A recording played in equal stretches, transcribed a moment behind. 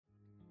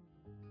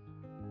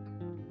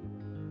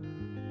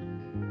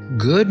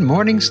Good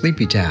morning,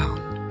 Sleepy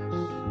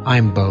Town.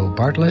 I'm Bo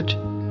Bartlett,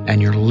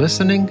 and you're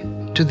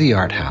listening to The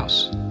Art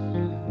House.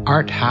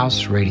 Art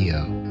House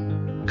Radio,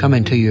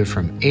 coming to you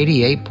from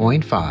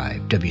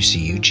 88.5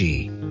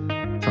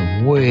 WCUG,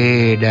 from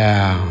way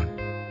down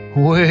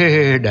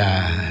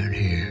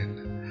here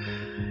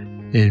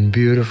in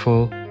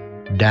beautiful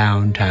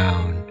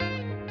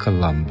downtown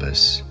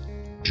Columbus,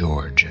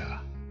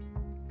 Georgia.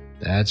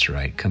 That's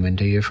right, coming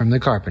to you from the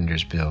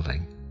Carpenters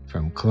Building,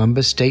 from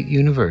Columbus State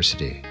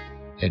University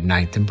at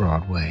 9th and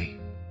Broadway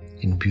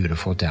in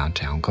beautiful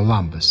downtown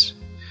Columbus.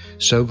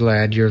 So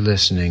glad you're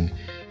listening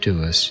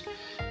to us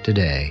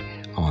today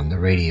on the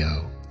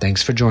radio.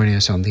 Thanks for joining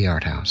us on The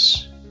Art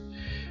House.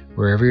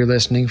 Wherever you're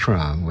listening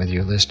from, whether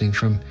you're listening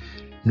from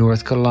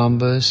North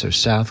Columbus or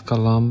South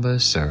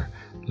Columbus or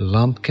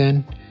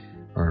Lumpkin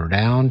or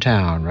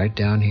downtown, right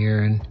down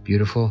here in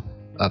beautiful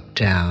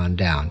uptown,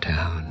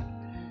 downtown.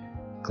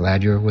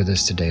 Glad you're with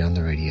us today on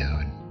the radio,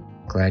 and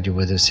glad you're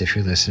with us if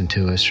you're listening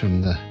to us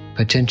from the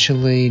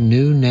potentially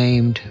new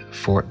named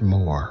Fort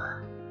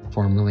Moore,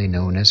 formerly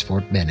known as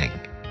Fort Benning.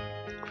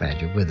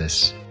 Glad you're with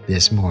us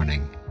this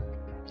morning.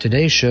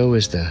 Today's show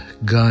is the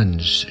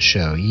Guns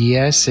Show.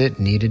 Yes, it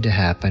needed to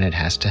happen. It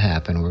has to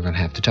happen. We're going to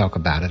have to talk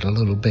about it a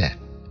little bit.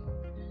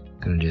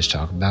 Going to just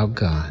talk about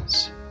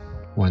guns.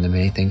 One of the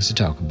many things to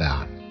talk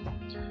about.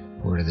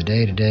 Word of the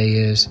day today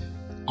is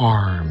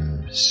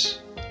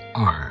arms.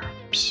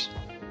 Arms.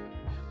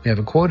 We have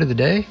a quote of the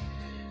day.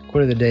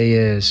 Quote of the day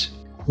is,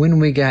 when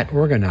we got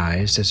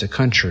organized as a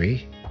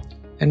country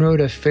and wrote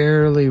a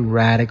fairly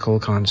radical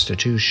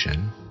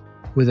constitution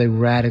with a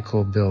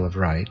radical Bill of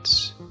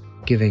Rights,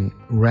 giving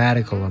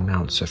radical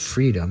amounts of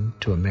freedom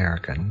to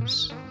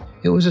Americans,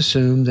 it was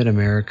assumed that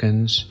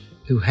Americans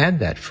who had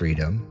that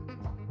freedom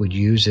would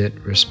use it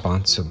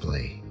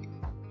responsibly.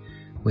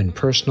 When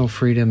personal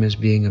freedom is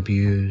being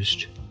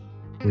abused,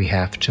 we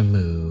have to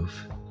move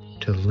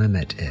to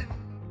limit it.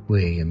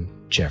 William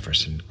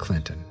Jefferson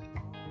Clinton.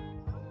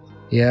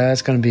 Yeah,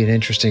 it's going to be an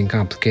interesting,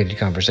 complicated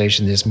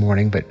conversation this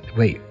morning, but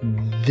wait,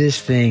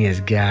 this thing has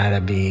got to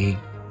be,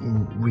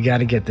 we got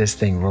to get this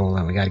thing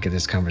rolling. We got to get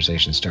this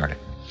conversation started.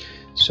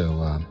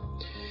 So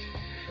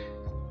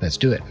let's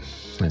do it.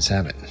 Let's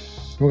have it.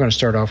 We're going to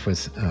start off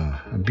with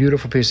a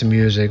beautiful piece of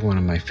music, one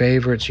of my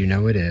favorites. You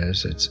know it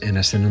is. It's In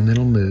a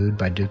Sentimental Mood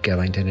by Duke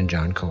Ellington and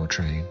John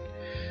Coltrane.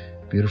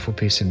 Beautiful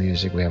piece of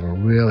music. We have a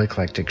real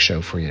eclectic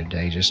show for you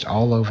today, just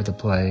all over the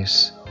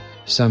place.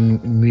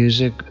 Some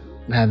music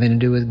having to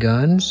do with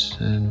guns,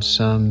 and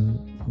some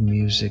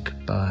music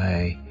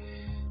by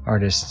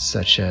artists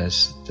such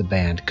as the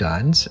band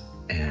Guns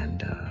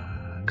and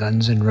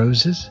Guns N'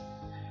 Roses.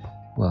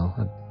 Well,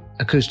 an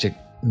acoustic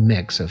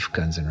mix of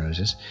Guns N'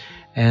 Roses.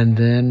 And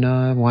then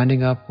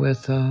winding up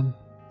with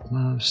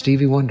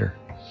Stevie Wonder.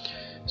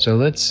 So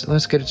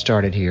let's get it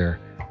started here.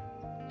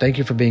 Thank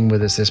you for being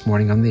with us this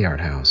morning on The Art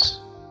House.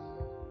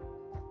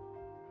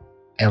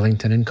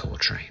 Ellington and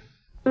Coltrane.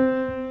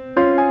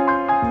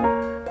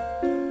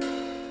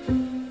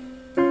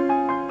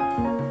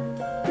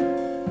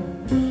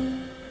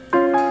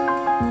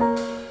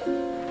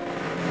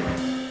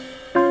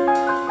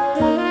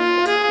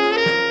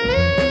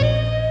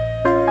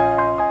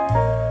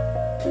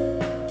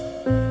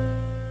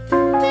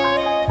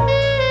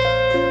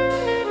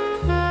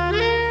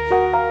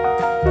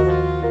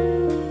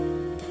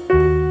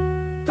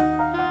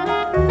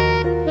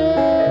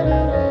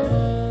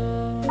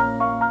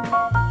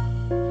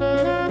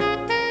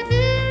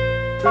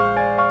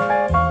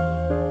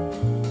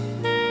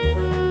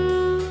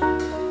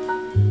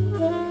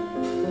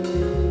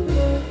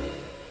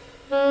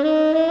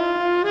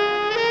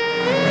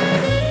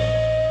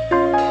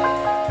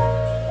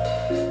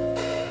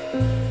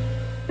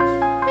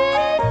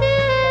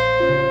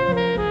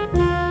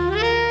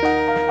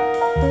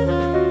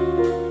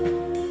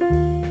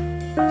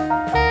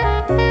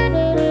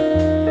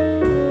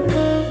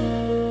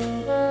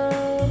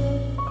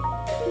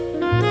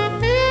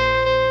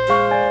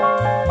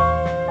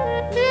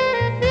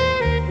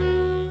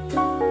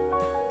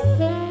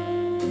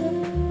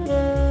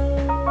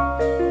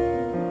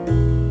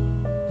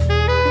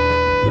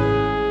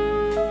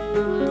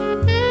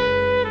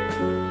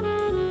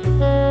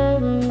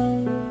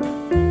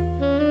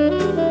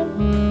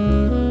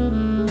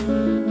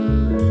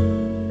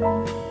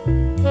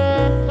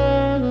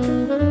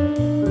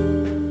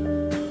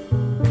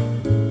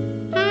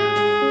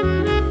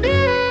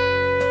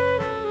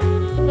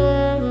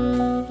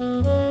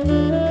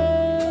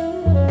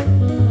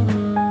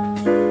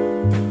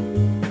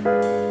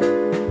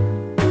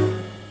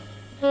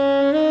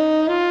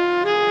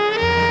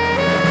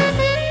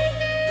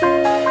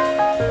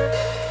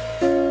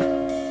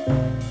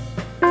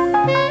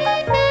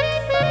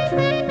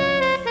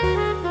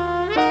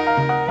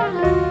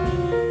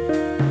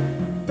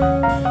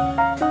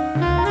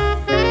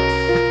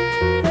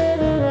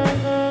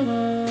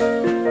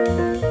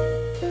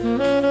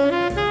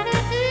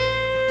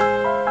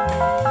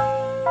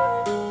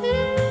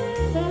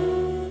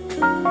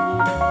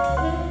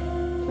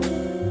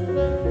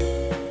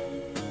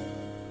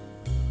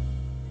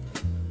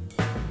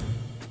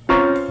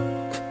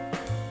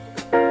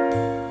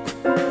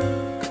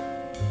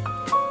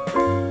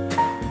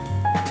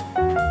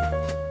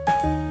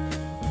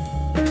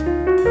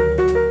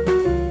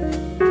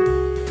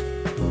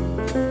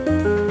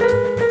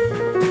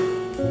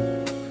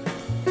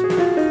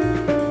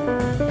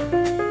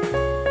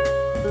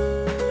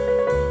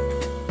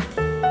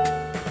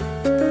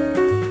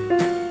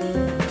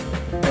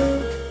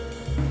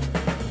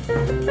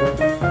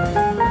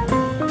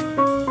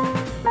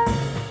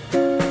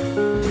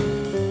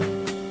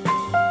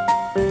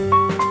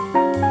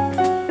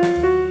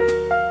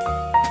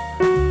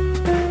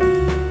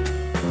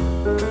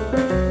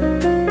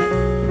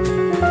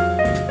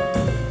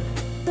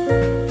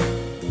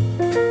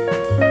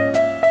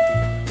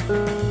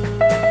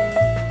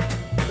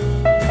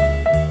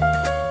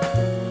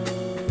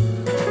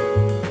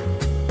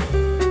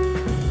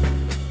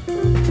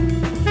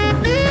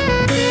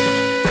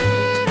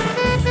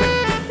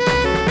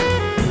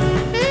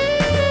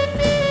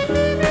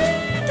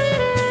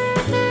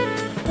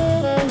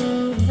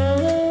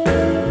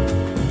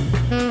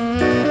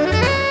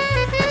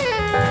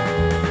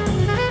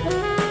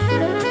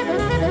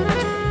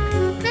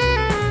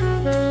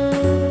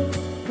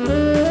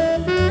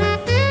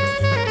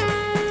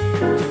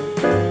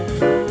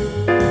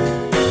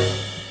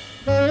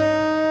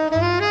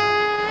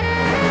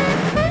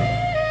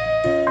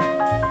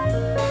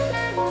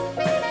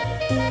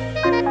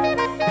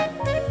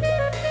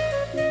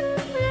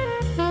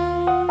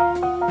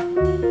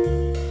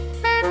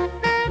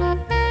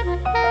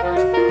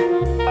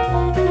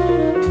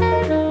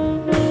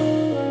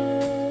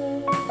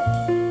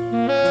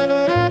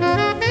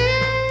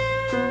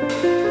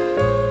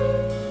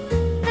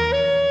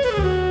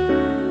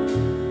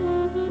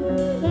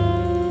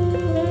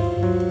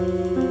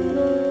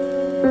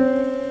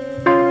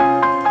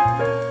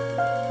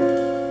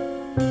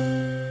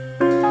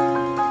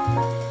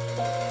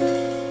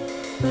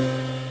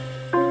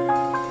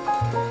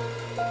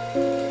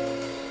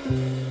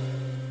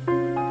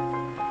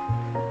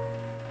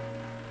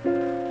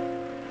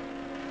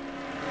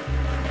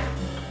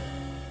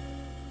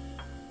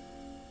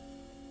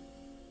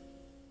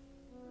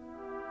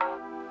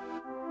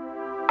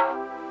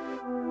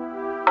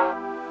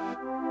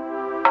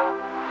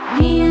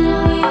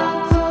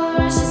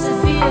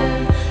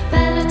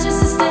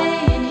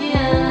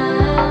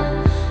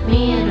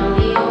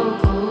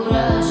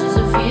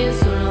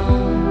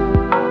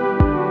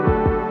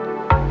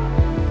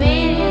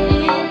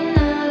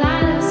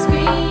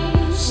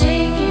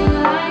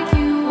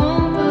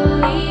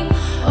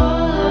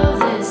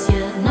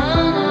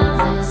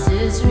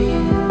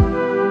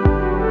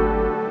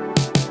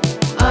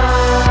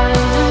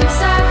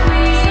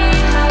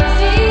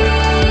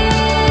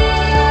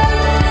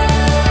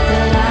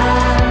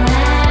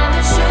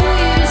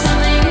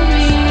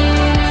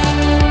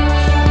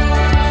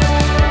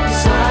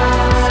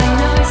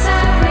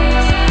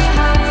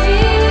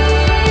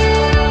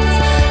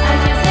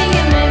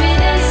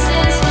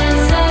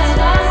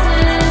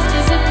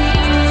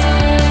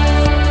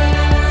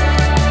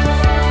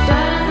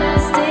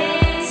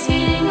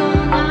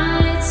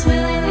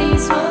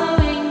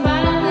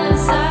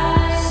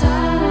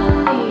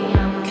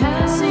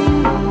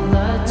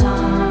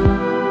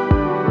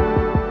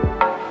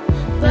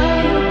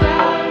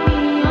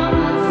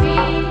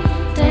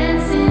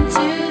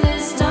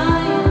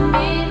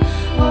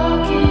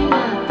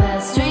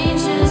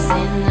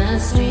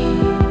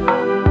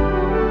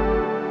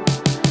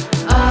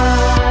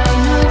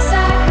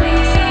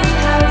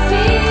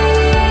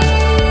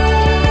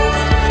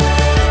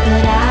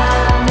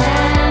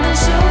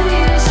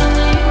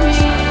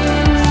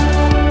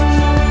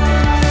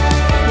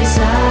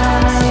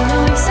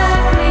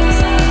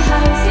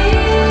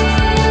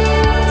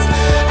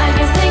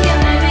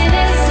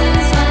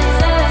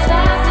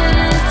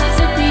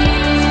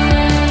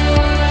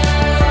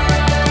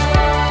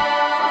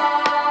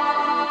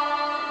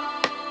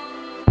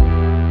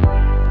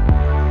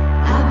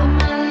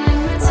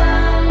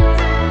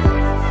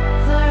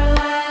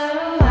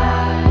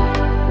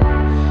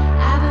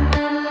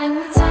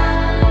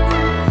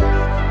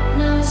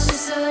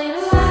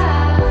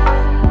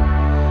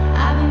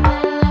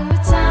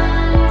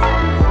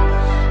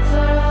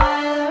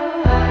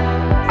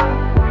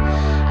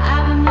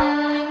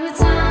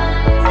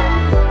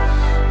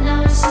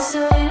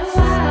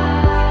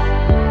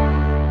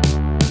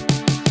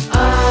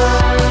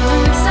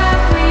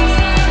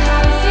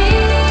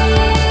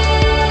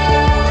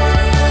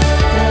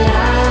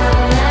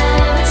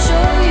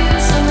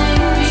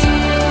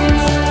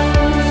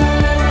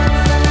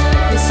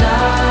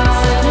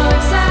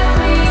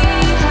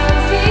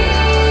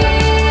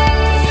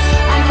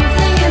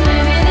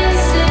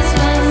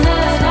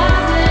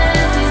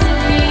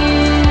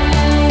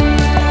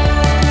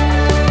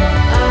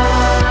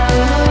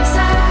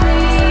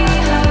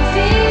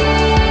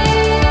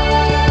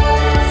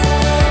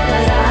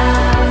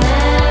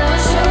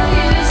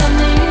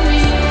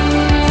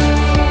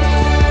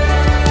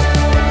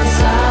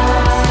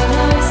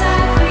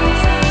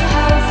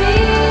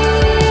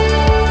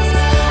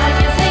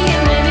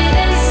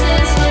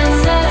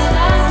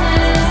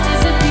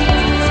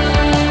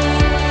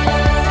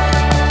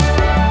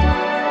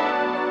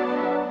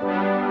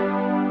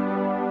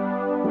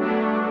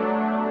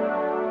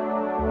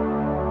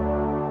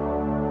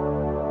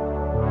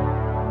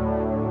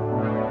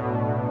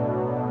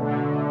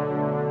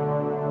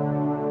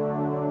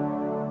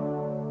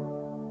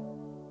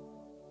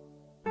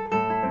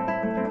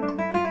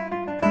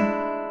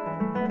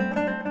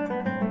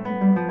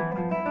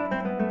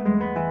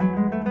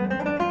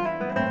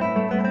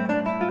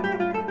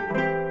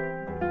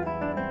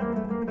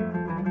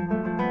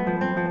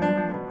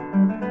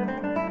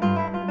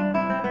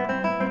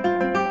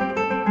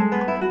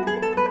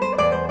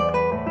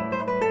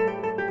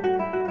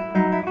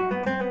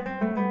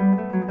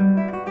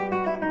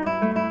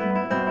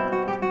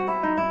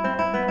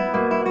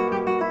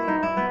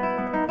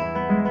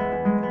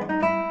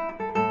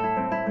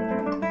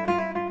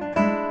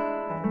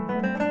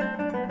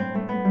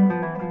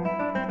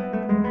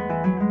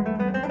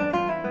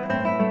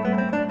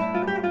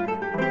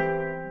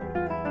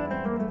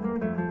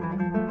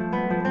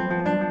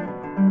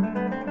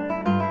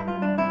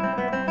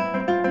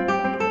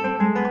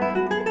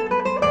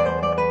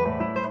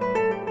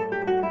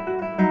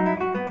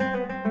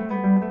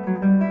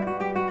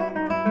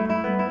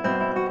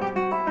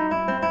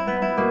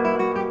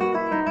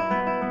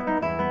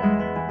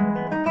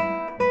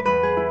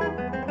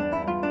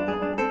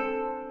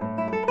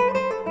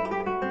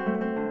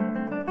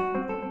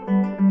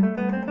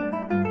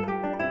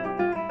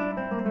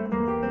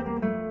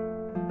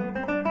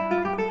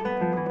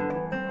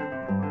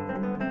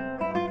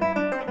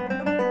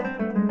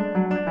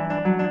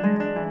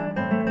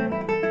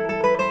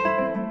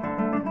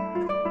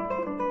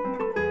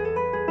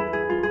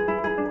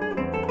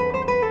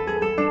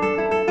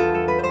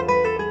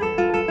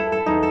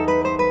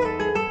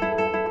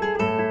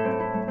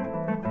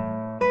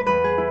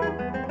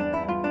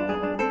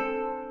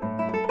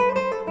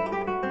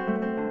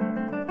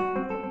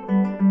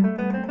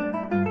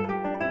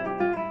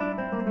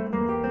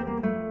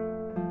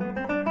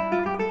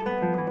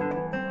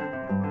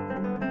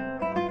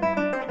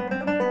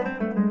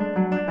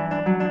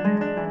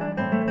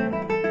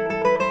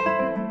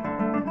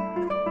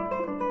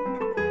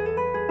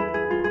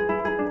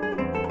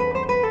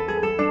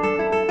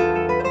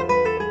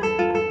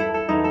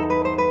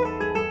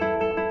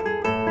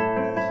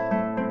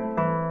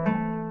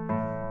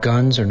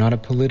 Guns are not a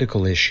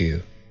political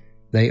issue.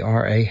 They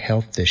are a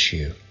health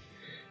issue.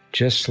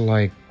 Just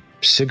like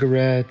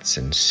cigarettes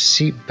and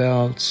seat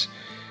belts,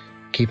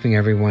 keeping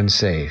everyone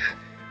safe.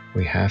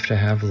 We have to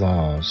have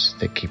laws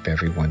that keep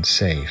everyone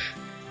safe.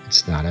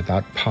 It's not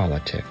about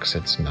politics.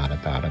 It's not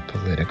about a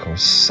political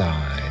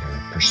side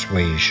or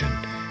persuasion.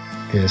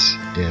 This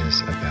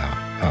is about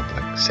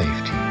public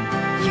safety.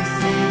 You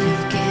say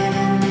you've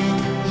given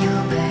it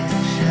your best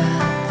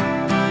shot.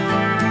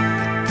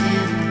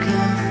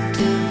 Difficult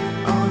to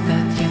all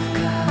that you've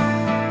got.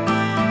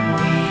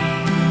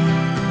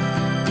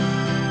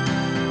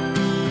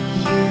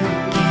 You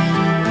can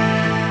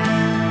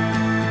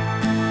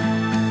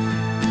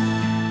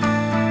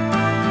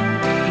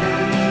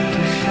learning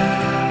to shut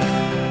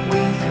up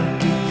with your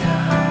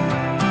guitar.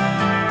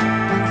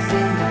 One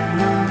single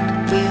note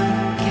will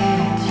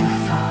get you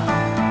far.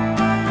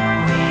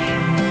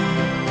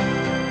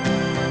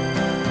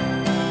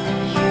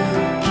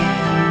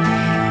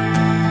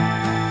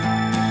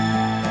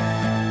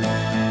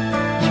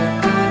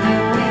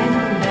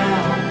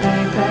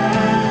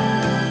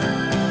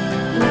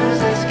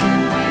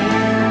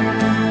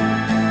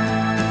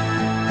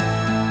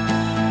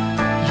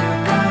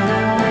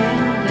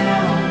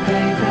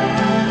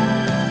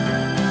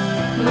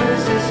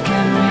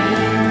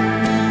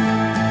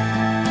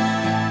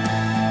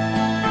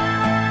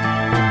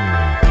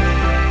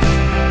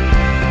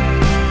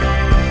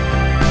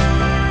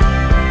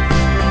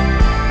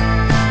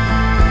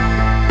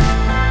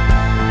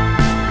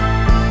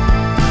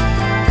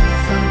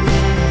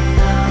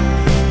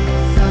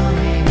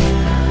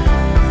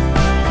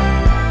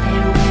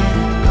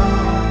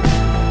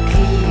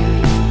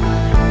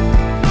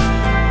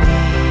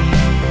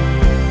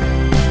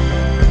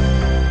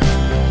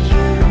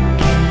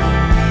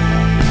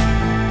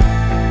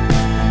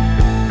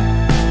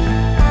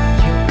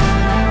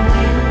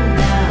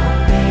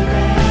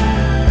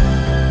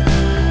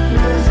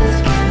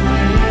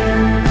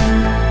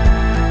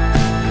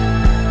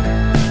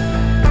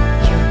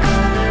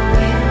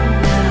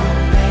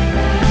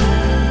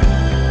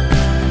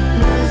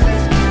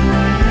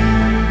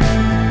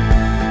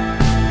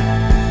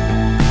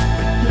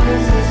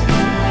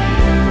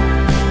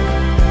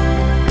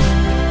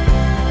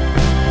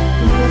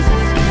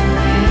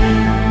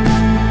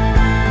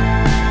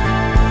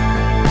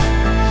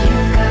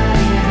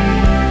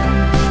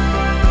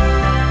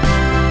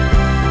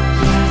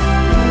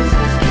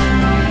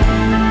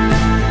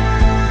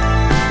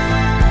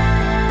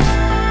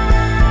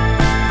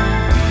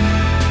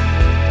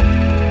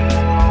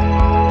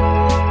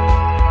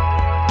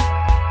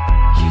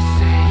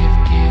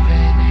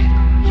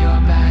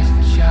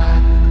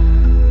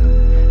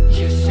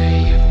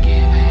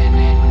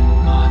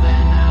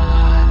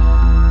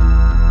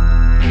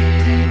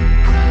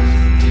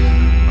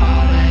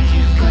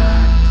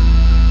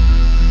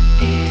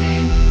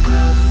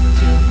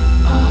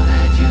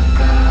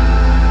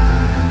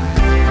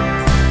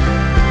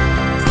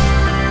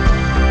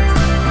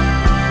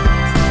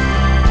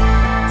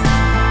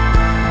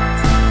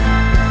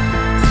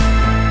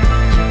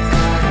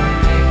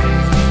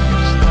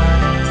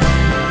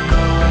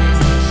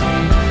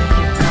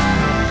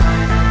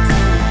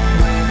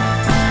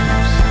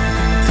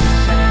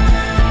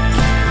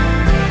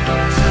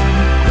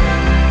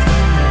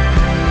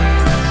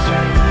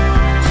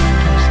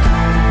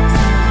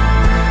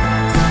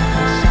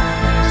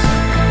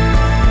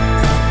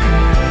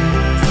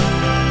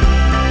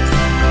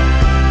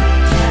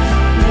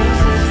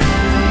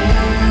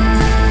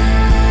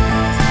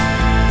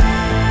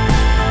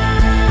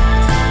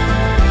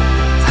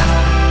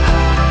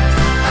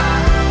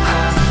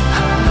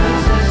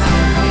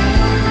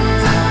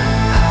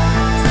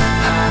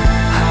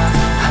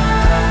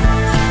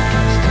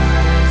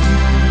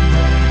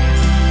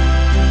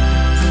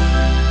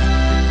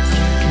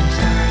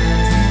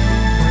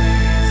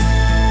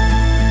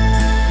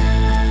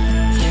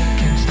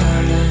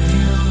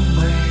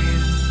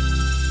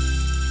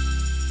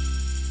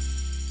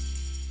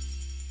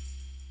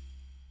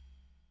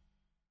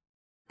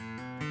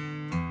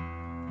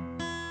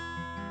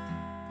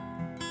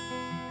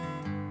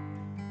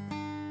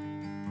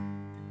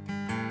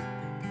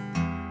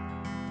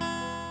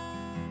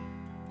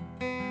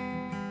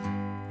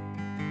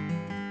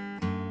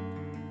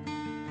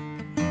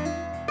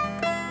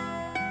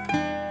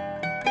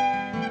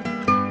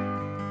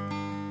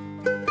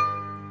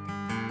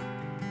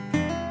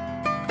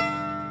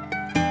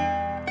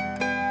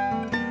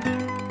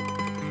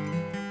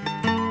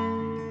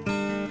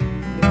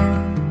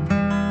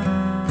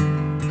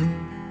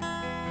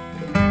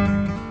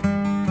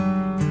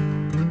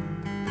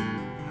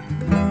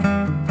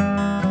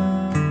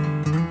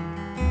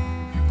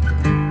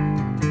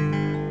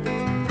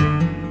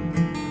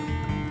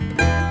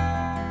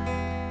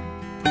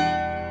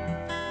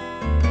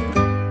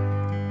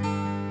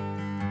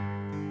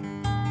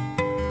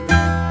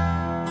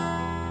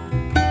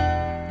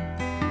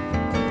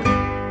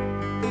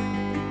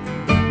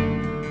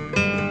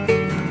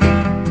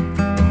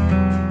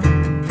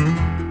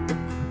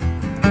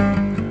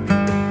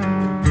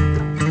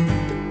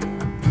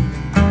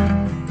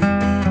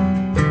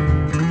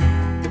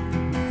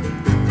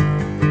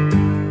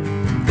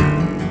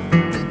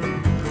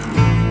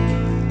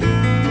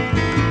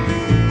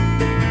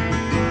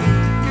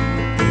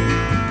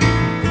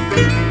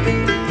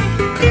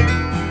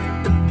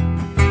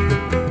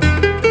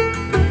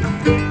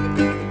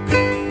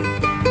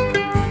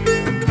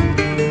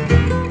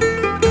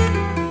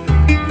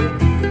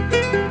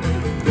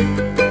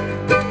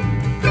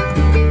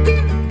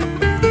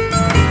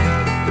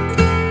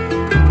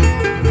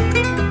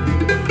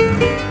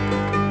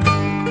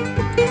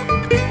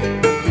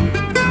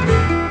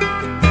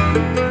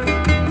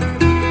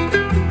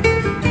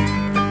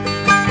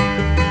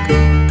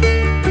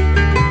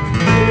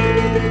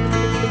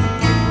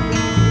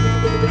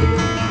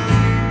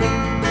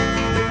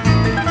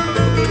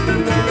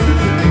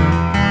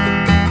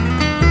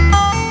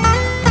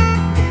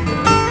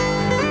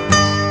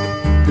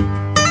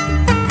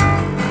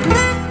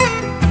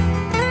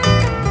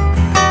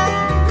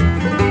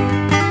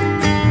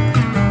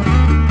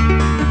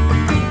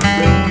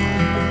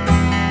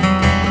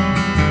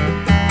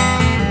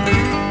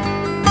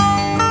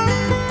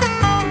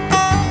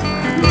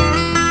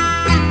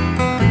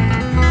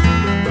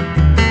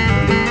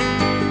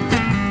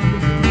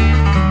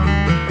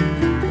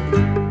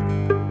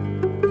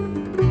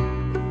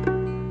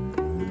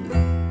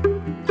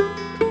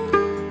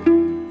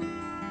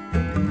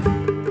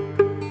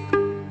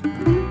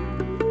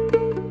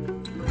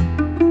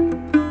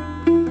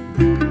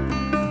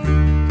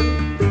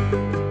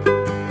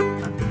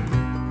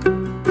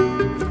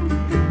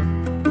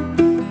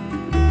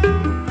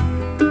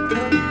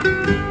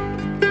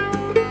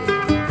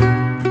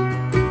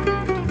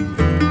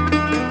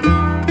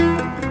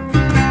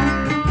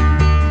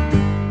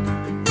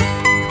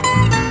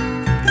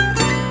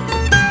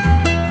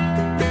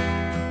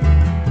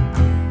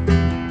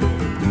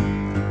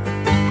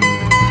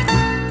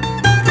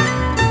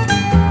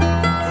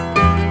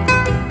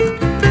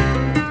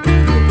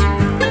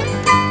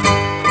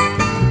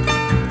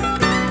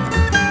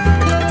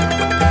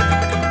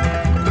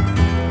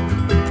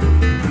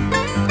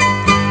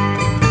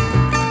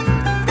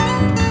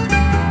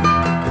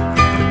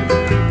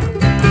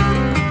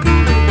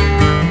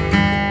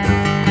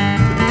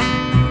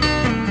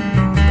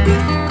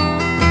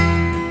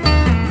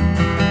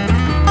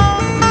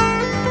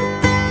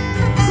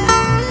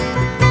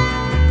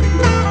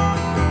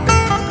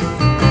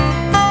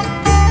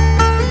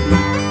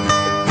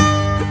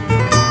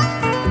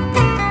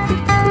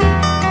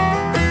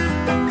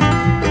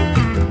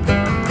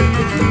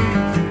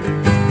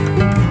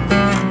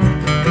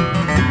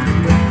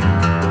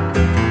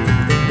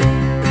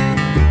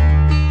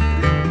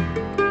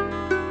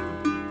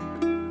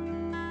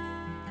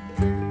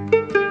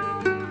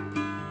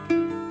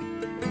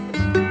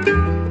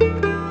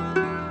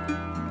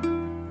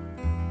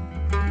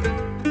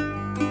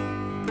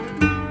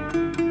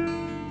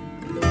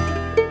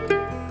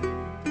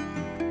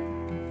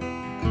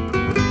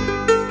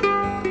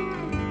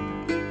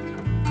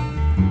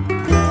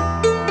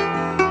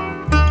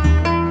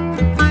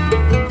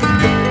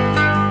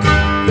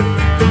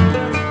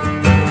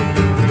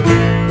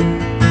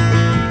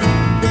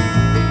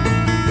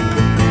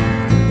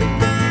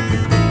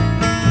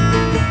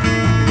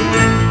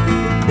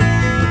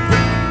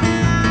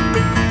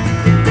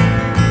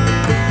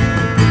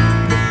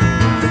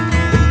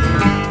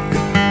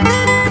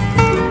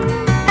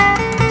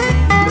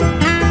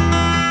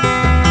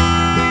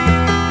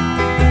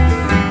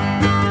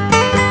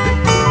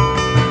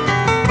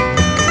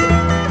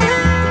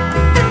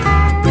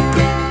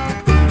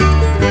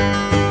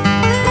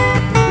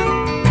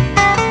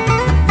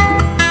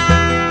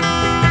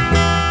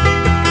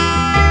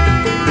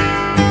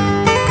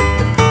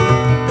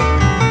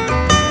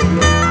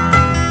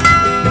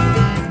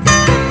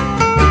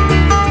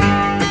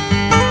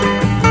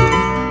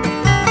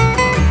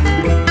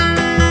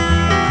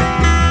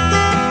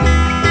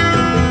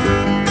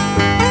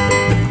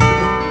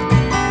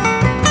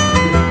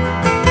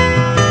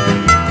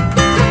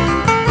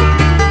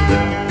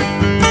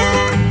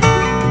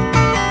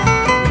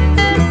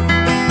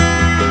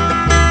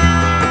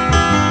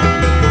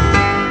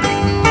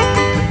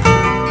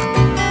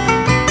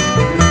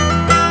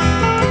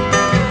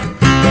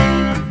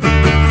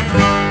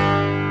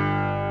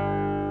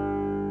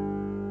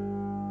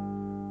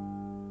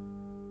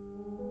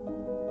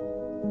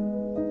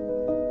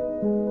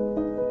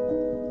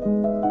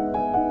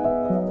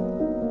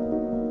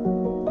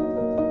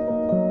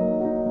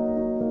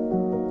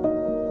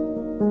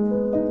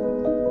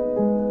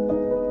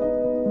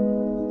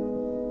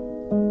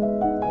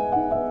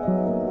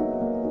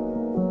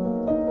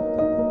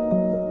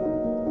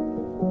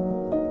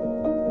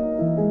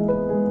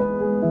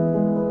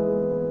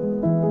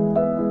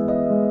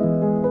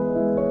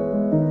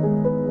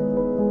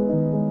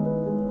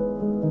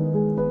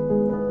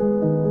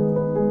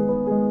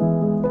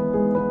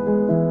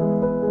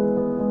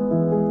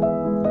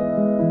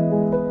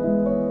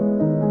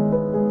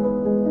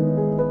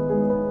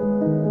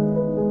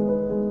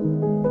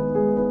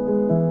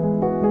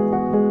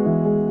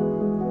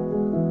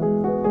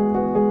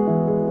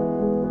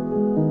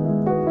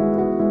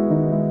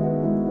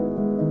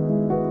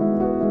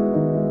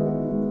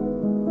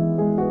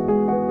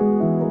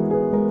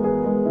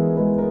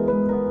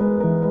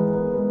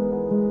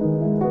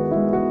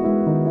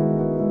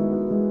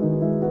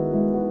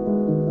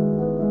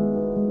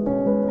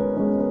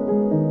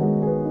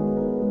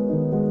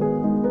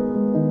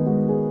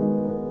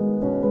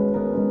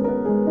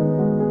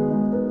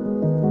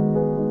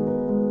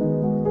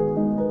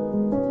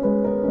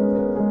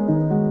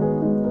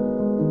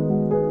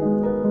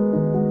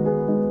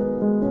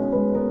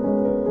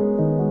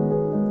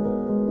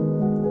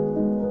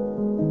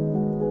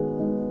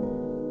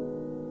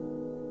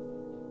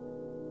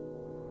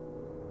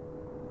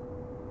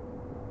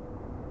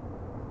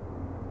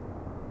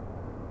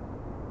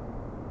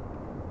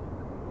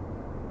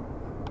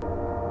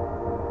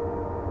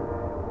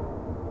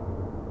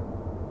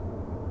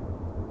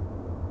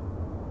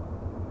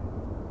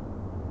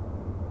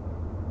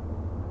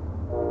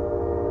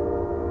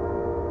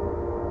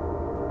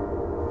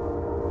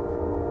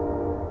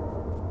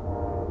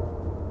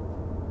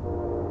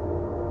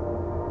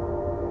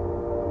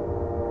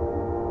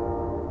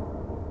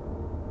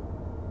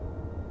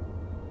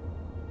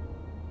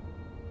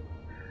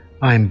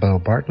 I'm Bo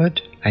Bartlett,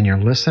 and you're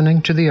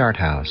listening to The Art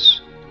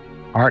House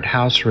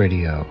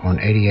Radio on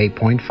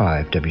 88.5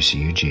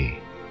 WCUG.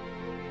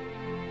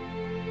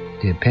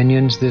 The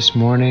opinions this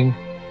morning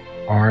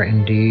are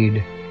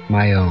indeed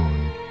my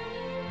own,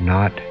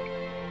 not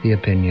the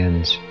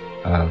opinions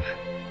of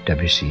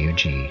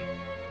WCUG.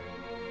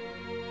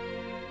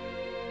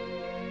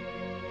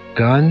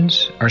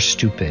 Guns are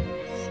stupid.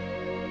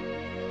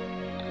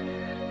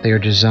 They are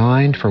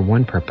designed for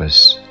one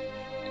purpose: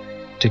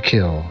 to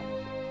kill.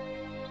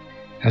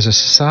 As a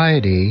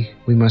society,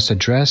 we must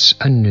address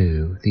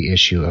anew the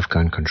issue of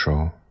gun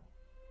control.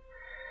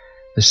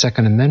 The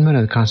Second Amendment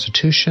of the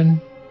Constitution,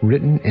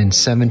 written in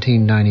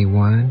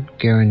 1791,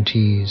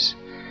 guarantees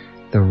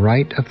the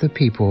right of the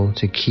people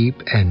to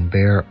keep and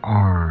bear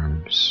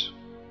arms,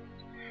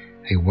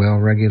 a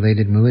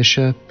well-regulated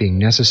militia being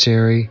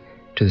necessary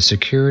to the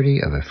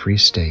security of a free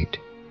state.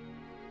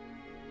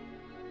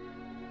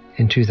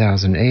 In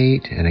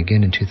 2008 and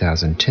again in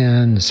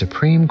 2010, the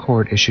Supreme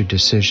Court issued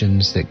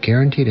decisions that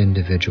guaranteed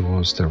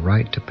individuals the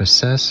right to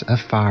possess a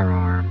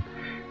firearm,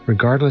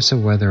 regardless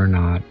of whether or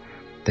not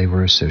they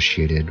were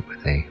associated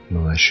with a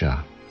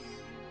militia.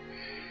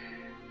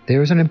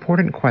 There is an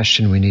important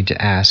question we need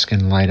to ask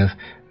in light of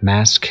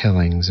mass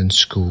killings in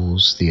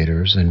schools,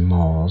 theaters, and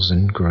malls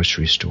and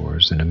grocery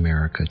stores in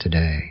America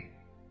today.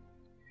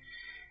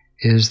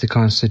 Is the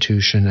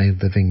Constitution a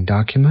living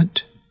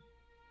document,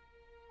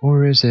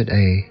 or is it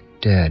a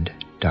dead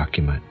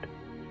document?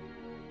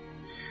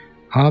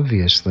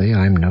 Obviously,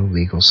 I'm no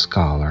legal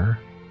scholar.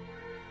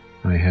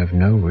 I have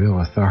no real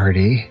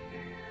authority.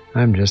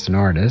 I'm just an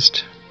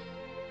artist.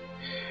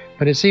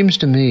 But it seems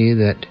to me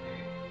that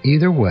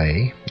either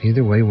way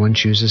one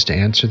chooses to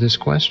answer this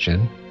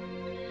question,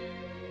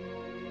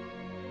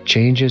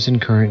 changes in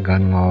current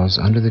gun laws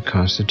under the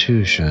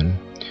Constitution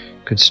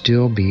could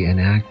still be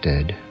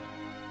enacted.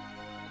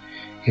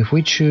 If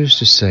we choose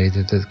to say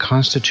that the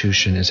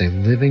Constitution is a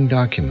living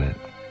document,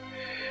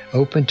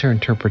 open to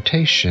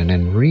interpretation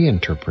and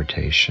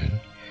reinterpretation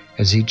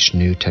as each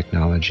new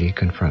technology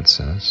confronts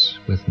us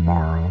with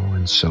moral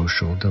and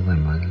social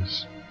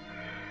dilemmas,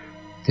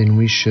 then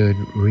we should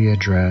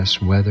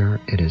readdress whether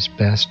it is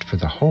best for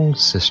the whole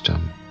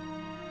system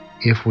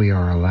if we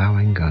are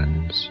allowing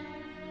guns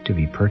to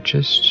be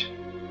purchased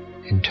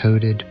and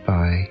toted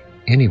by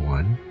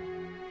anyone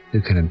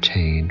who can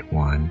obtain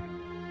one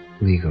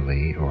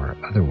legally or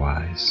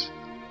otherwise.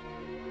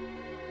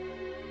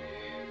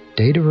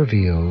 Data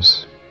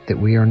reveals that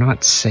we are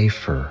not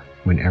safer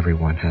when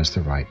everyone has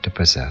the right to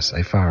possess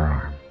a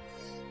firearm.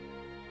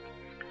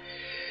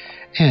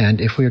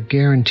 And if we are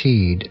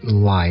guaranteed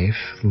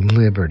life,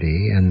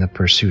 liberty, and the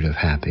pursuit of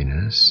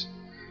happiness,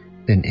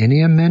 then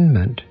any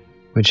amendment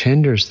which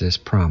hinders this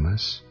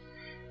promise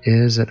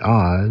is at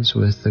odds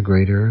with the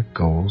greater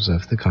goals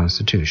of the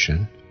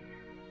Constitution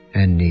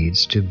and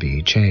needs to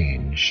be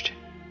changed.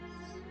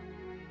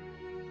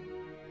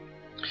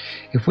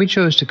 If we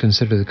chose to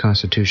consider the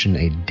Constitution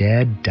a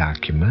dead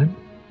document,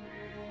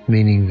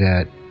 meaning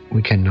that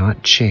we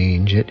cannot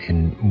change it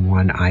in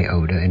one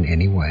iota in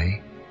any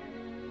way,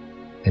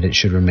 that it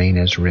should remain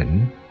as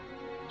written,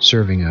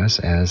 serving us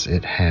as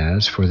it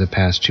has for the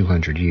past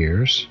 200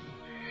 years,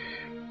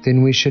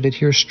 then we should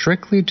adhere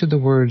strictly to the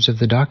words of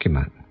the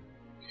document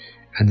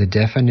and the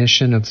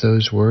definition of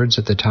those words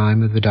at the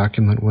time of the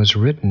document was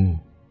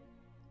written.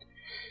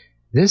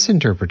 This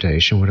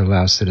interpretation would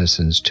allow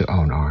citizens to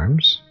own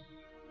arms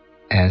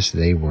as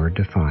they were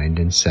defined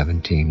in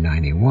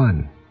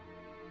 1791.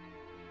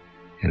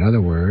 In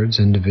other words,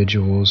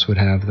 individuals would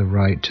have the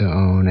right to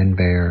own and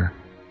bear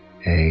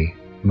a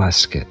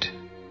musket.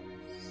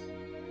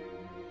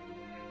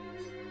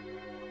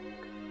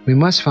 We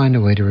must find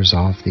a way to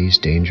resolve these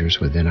dangers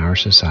within our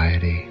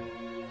society.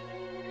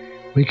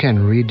 We can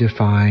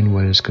redefine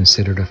what is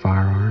considered a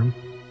firearm.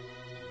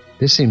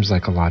 This seems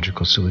like a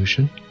logical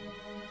solution.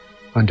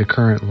 Under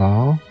current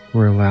law,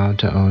 we're allowed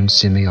to own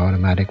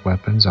semi-automatic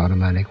weapons,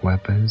 automatic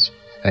weapons,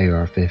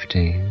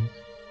 AR-15s.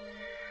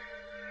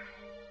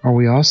 Are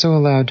we also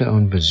allowed to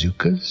own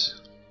bazookas?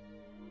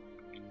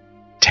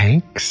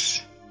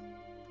 Tanks?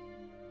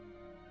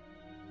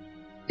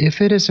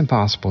 If it is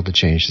impossible to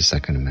change the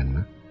Second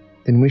Amendment,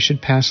 then we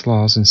should pass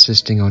laws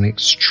insisting on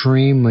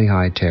extremely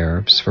high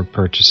tariffs for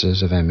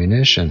purchases of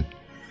ammunition,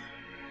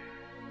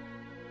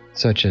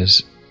 such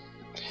as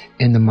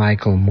in the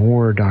Michael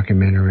Moore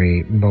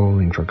documentary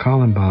Bowling for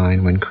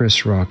Columbine, when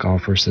Chris Rock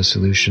offers the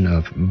solution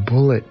of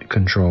bullet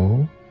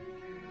control.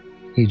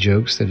 He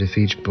jokes that if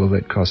each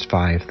bullet cost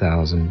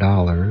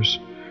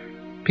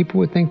 $5,000, people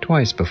would think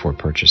twice before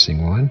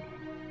purchasing one,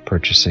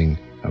 purchasing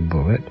a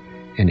bullet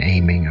and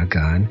aiming a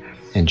gun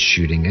and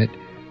shooting it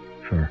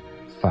for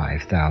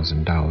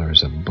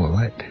 $5,000 a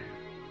bullet.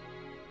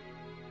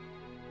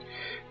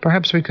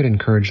 Perhaps we could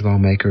encourage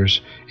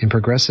lawmakers in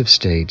progressive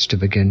states to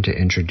begin to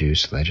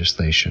introduce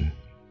legislation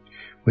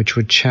which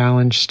would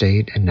challenge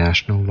state and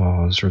national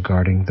laws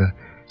regarding the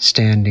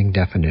standing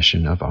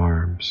definition of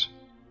arms.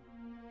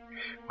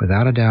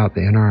 Without a doubt,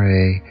 the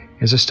NRA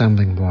is a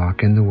stumbling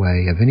block in the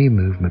way of any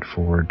movement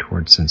forward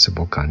toward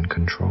sensible gun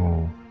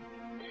control.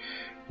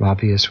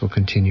 Lobbyists will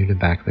continue to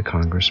back the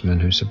congressmen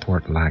who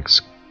support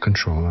lax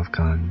control of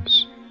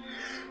guns.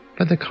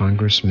 But the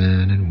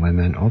congressmen and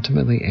women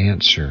ultimately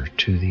answer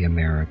to the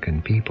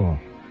American people,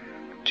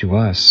 to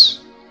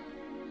us.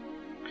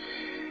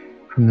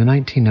 From the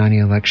 1990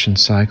 election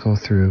cycle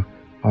through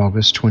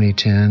August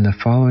 2010, the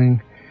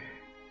following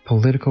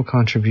political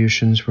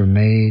contributions were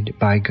made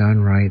by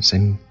gun rights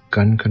and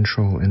gun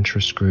control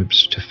interest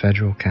groups to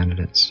federal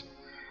candidates.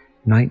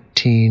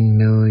 $19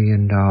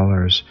 million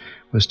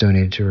was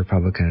donated to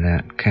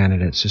Republican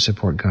candidates to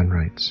support gun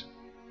rights,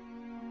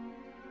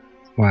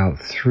 while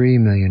 $3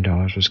 million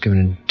was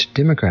given to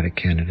Democratic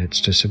candidates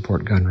to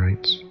support gun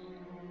rights.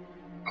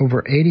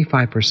 Over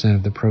 85%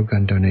 of the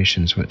pro-gun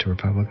donations went to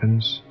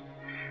Republicans,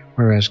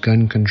 whereas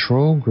gun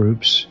control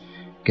groups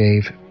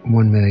gave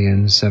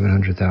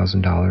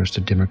 $1,700,000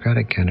 to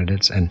Democratic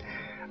candidates and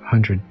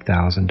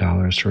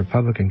 $100,000 to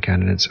Republican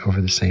candidates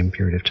over the same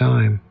period of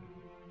time.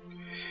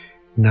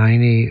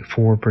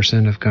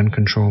 94% of gun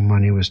control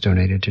money was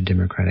donated to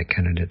Democratic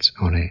candidates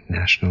on a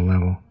national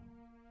level.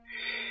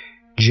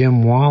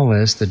 Jim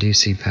Wallace, the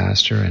D.C.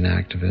 pastor and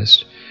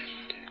activist,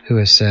 who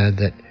has said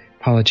that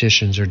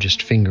politicians are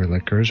just finger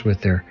lickers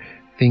with their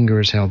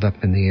fingers held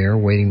up in the air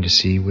waiting to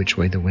see which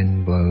way the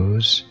wind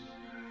blows.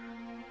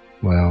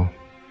 Well,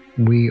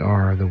 we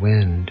are the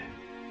wind.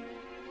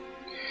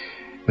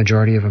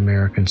 Majority of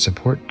Americans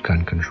support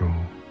gun control.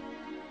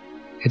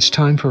 It's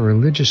time for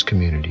religious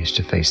communities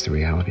to face the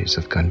realities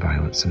of gun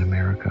violence in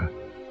America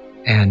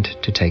and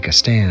to take a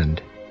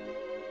stand.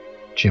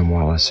 Jim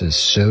Wallace's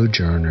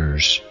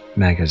Sojourners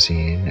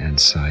magazine and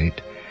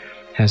site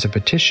has a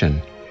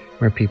petition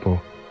where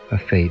people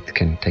of faith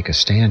can take a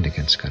stand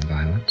against gun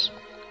violence.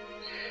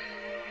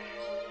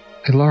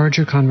 A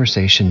larger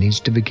conversation needs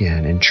to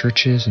begin in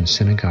churches and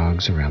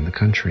synagogues around the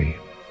country.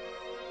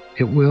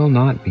 It will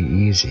not be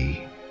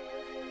easy.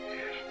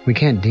 We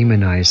can't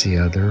demonize the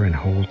other and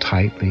hold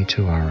tightly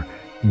to our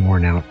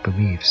worn-out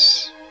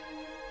beliefs.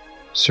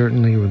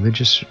 Certainly,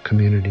 religious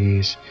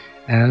communities,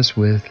 as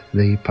with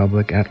the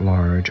public at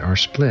large, are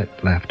split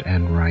left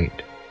and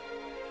right.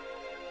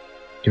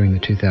 During the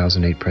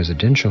 2008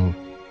 presidential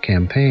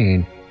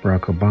campaign,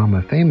 Barack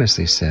Obama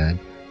famously said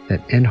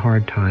that in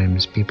hard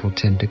times, people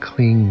tend to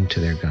cling to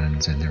their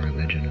guns and their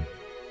religion.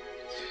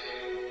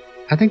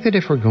 I think that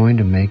if we're going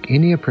to make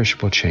any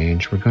appreciable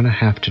change, we're going to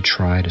have to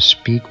try to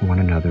speak one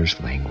another's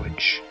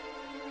language.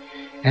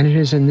 And it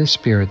is in this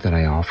spirit that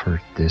I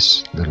offer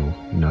this little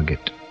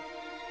nugget.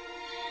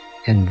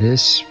 In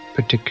this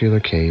particular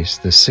case,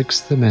 the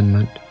Sixth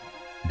Amendment,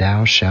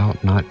 thou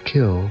shalt not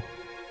kill,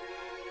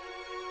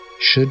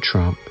 should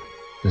trump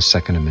the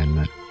Second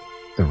Amendment,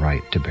 the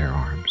right to bear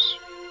arms.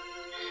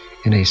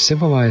 In a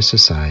civilized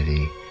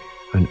society,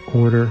 an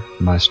order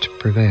must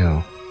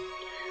prevail.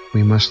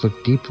 We must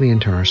look deeply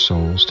into our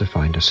souls to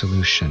find a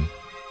solution.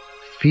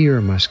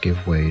 Fear must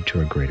give way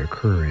to a greater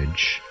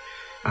courage.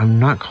 I'm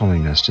not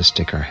calling us to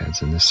stick our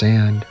heads in the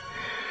sand.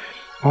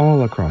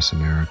 All across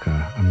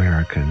America,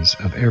 Americans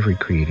of every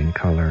creed and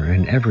color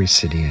in every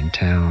city and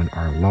town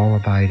are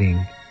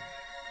law-abiding.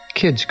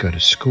 Kids go to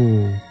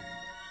school.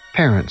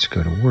 Parents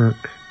go to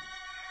work.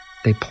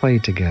 They play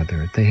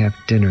together, they have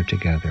dinner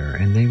together,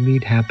 and they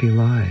lead happy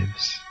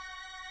lives.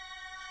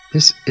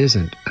 This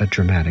isn't a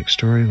dramatic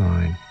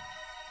storyline.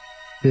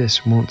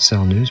 This won't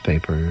sell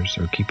newspapers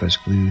or keep us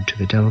glued to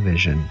the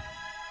television.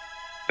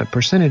 But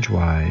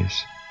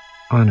percentage-wise,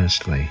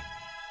 honestly,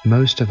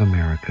 most of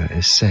America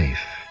is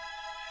safe.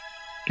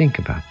 Think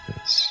about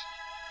this.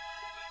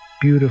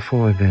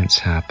 Beautiful events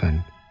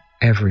happen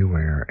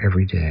everywhere,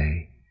 every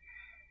day.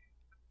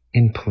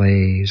 In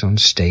plays, on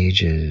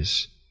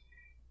stages,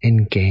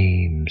 in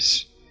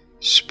games,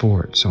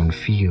 sports on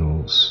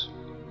fields,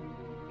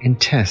 in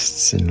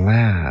tests in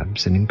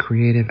labs, and in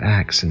creative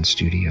acts in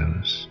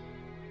studios.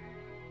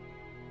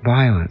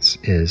 Violence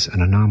is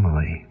an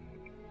anomaly.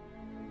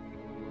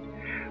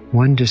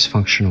 One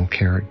dysfunctional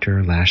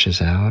character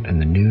lashes out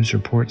and the news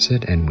reports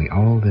it, and we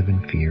all live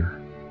in fear.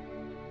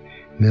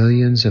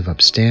 Millions of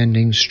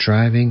upstanding,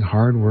 striving,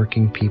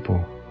 hard-working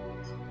people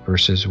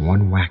versus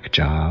one whack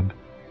job,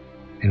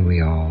 and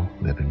we all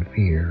live in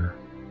fear.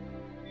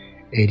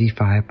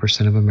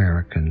 85% of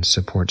Americans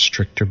support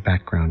stricter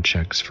background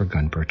checks for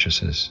gun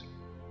purchases.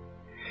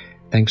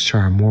 Thanks to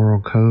our moral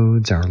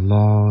codes, our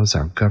laws,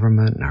 our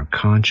government, and our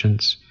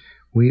conscience,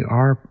 we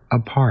are a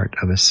part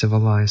of a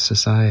civilized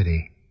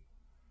society.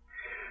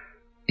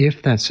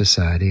 If that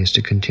society is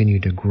to continue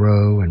to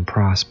grow and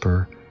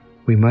prosper,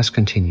 we must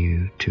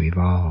continue to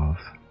evolve.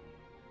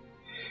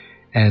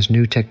 As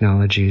new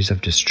technologies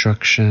of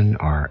destruction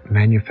are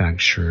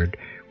manufactured,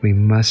 we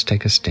must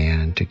take a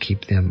stand to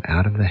keep them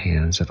out of the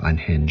hands of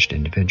unhinged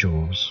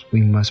individuals.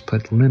 We must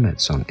put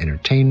limits on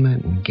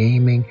entertainment and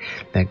gaming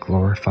that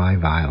glorify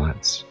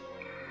violence.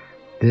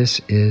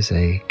 This is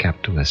a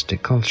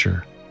capitalistic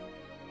culture.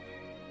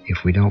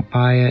 If we don't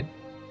buy it,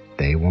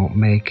 they won't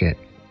make it.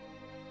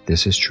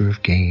 This is true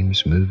of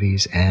games,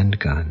 movies, and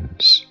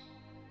guns.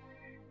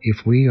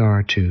 If we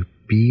are to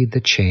be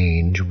the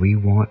change we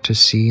want to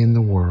see in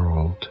the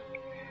world,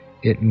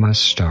 it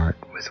must start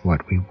with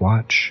what we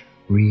watch,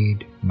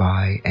 read,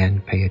 buy,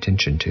 and pay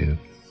attention to.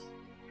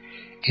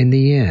 In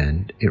the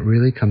end, it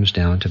really comes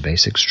down to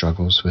basic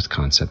struggles with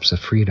concepts of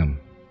freedom.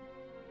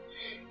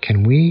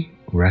 Can we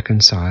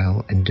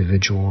reconcile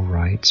individual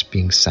rights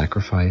being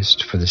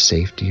sacrificed for the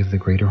safety of the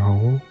greater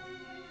whole?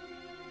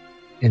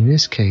 In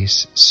this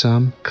case,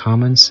 some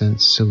common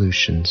sense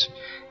solutions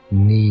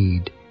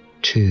need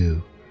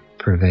to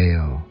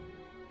prevail.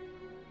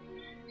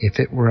 If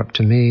it were up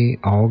to me,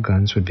 all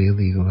guns would be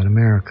illegal in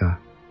America,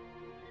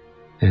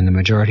 and the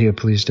majority of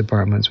police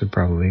departments would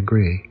probably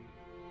agree.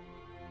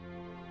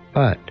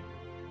 But,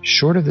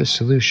 short of this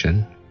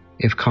solution,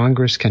 if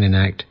Congress can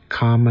enact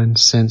common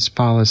sense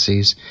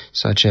policies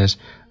such as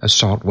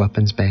assault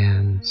weapons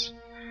bans,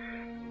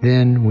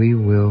 then we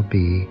will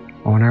be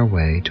on our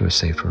way to a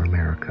safer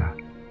America.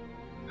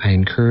 I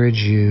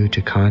encourage you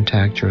to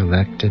contact your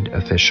elected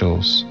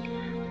officials,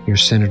 your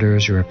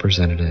senators, your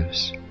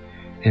representatives,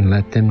 and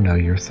let them know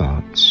your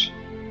thoughts.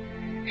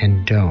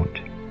 And don't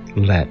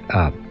let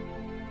up.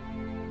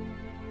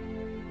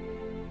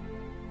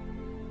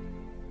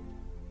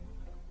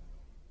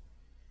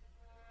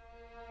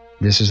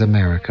 This is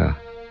America.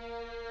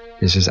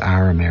 This is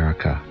our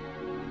America.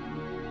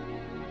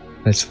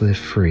 Let's live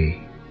free,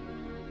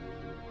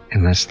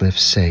 and let's live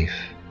safe,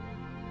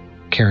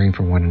 caring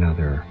for one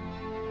another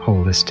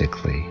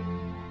holistically.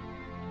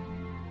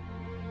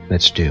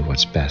 Let's do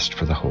what's best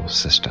for the whole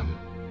system,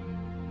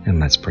 and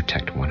let's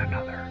protect one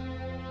another.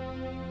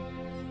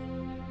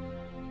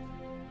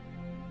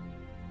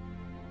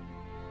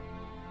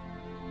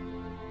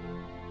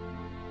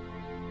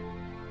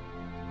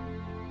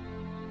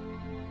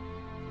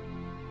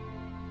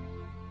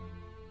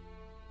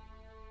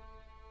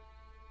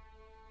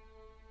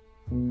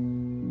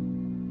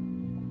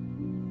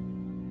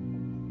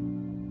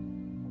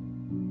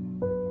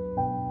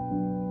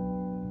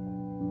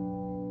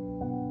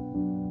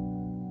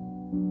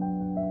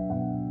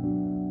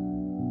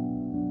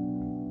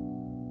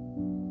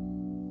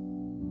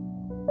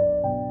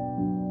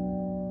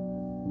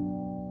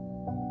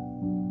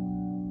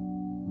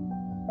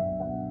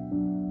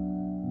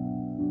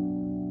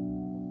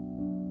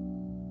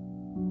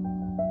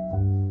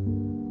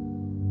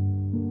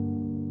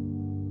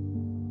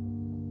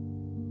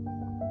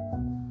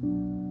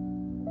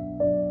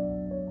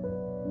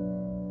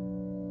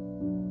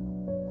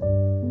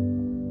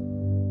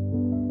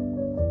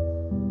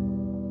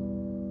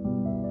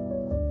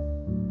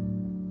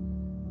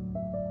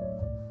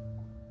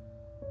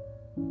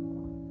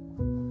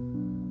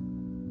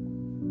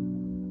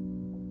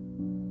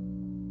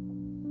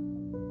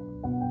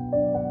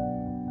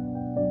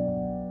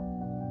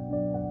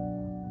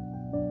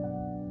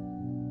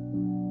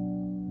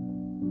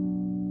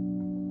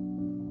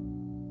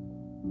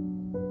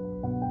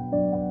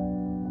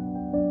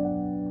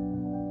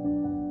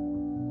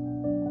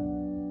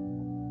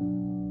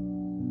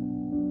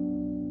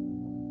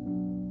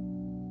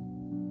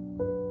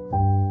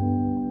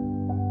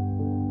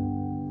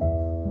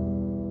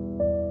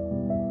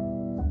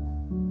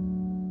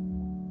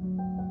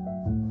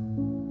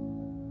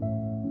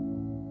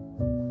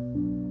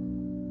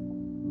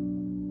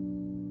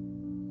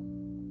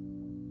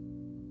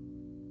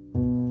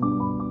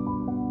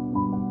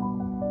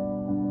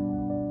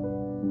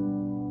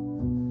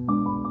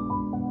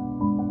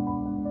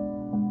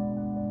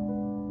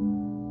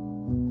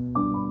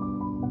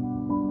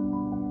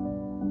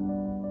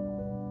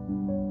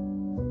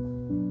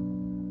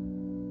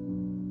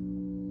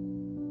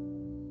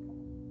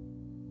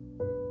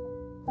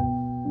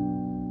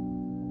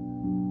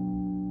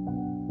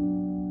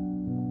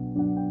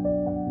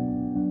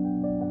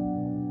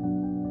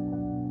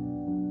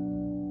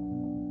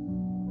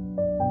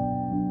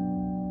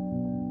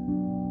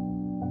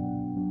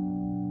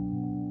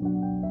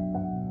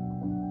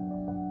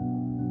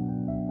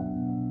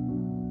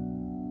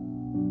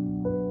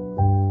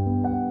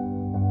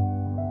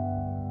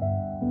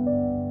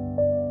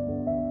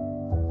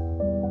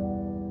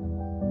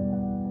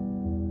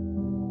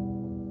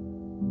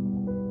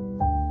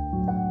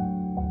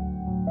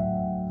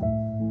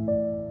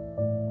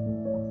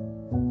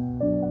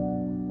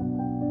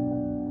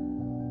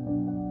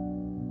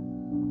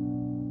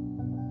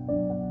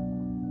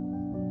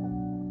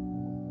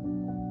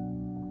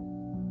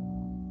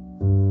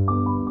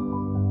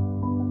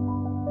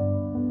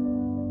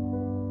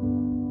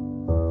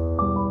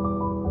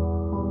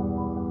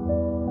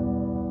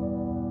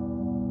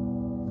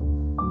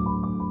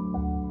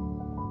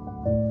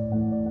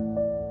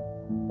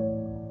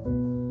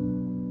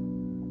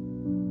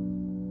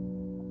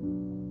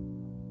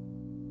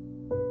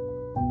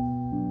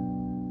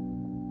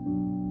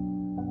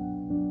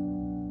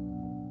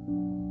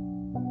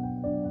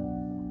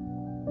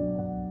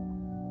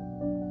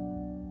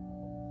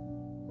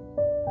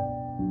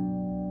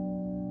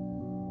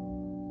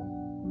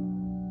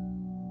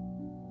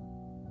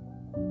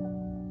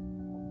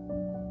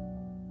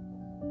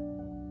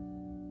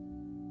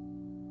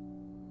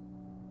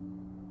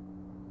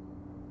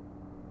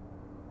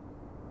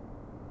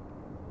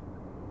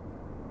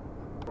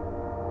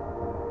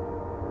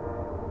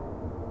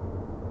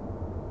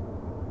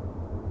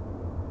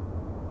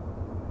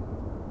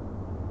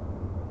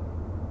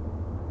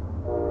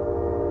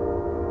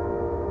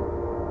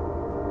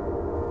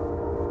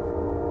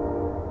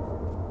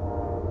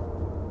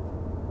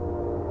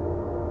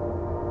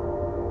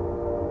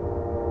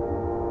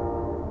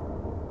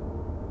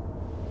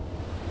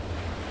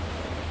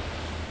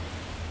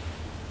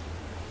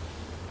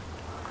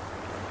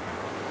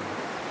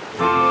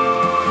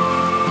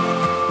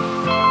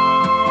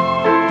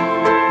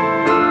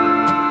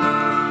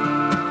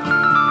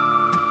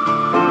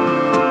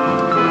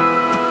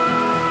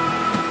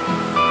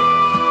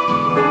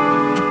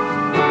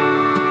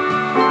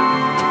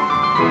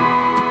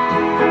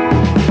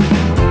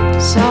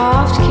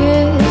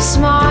 'cause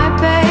my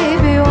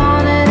baby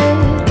wanted it.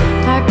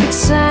 I could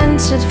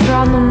sense it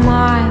from a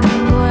mile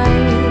away.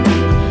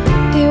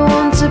 He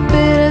wants a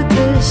bit of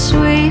this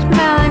sweet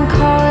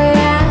melancholy,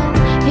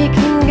 and he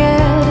can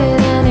get it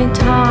any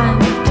time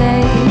of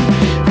day.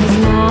 'Cause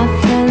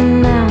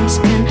nothing else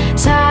can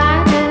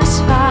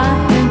satisfy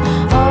him.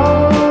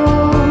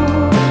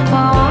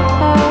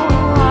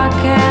 I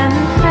can't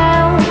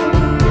help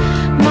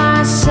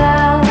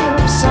myself.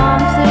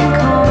 Something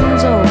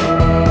comes over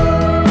me,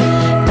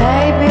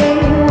 baby,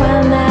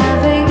 when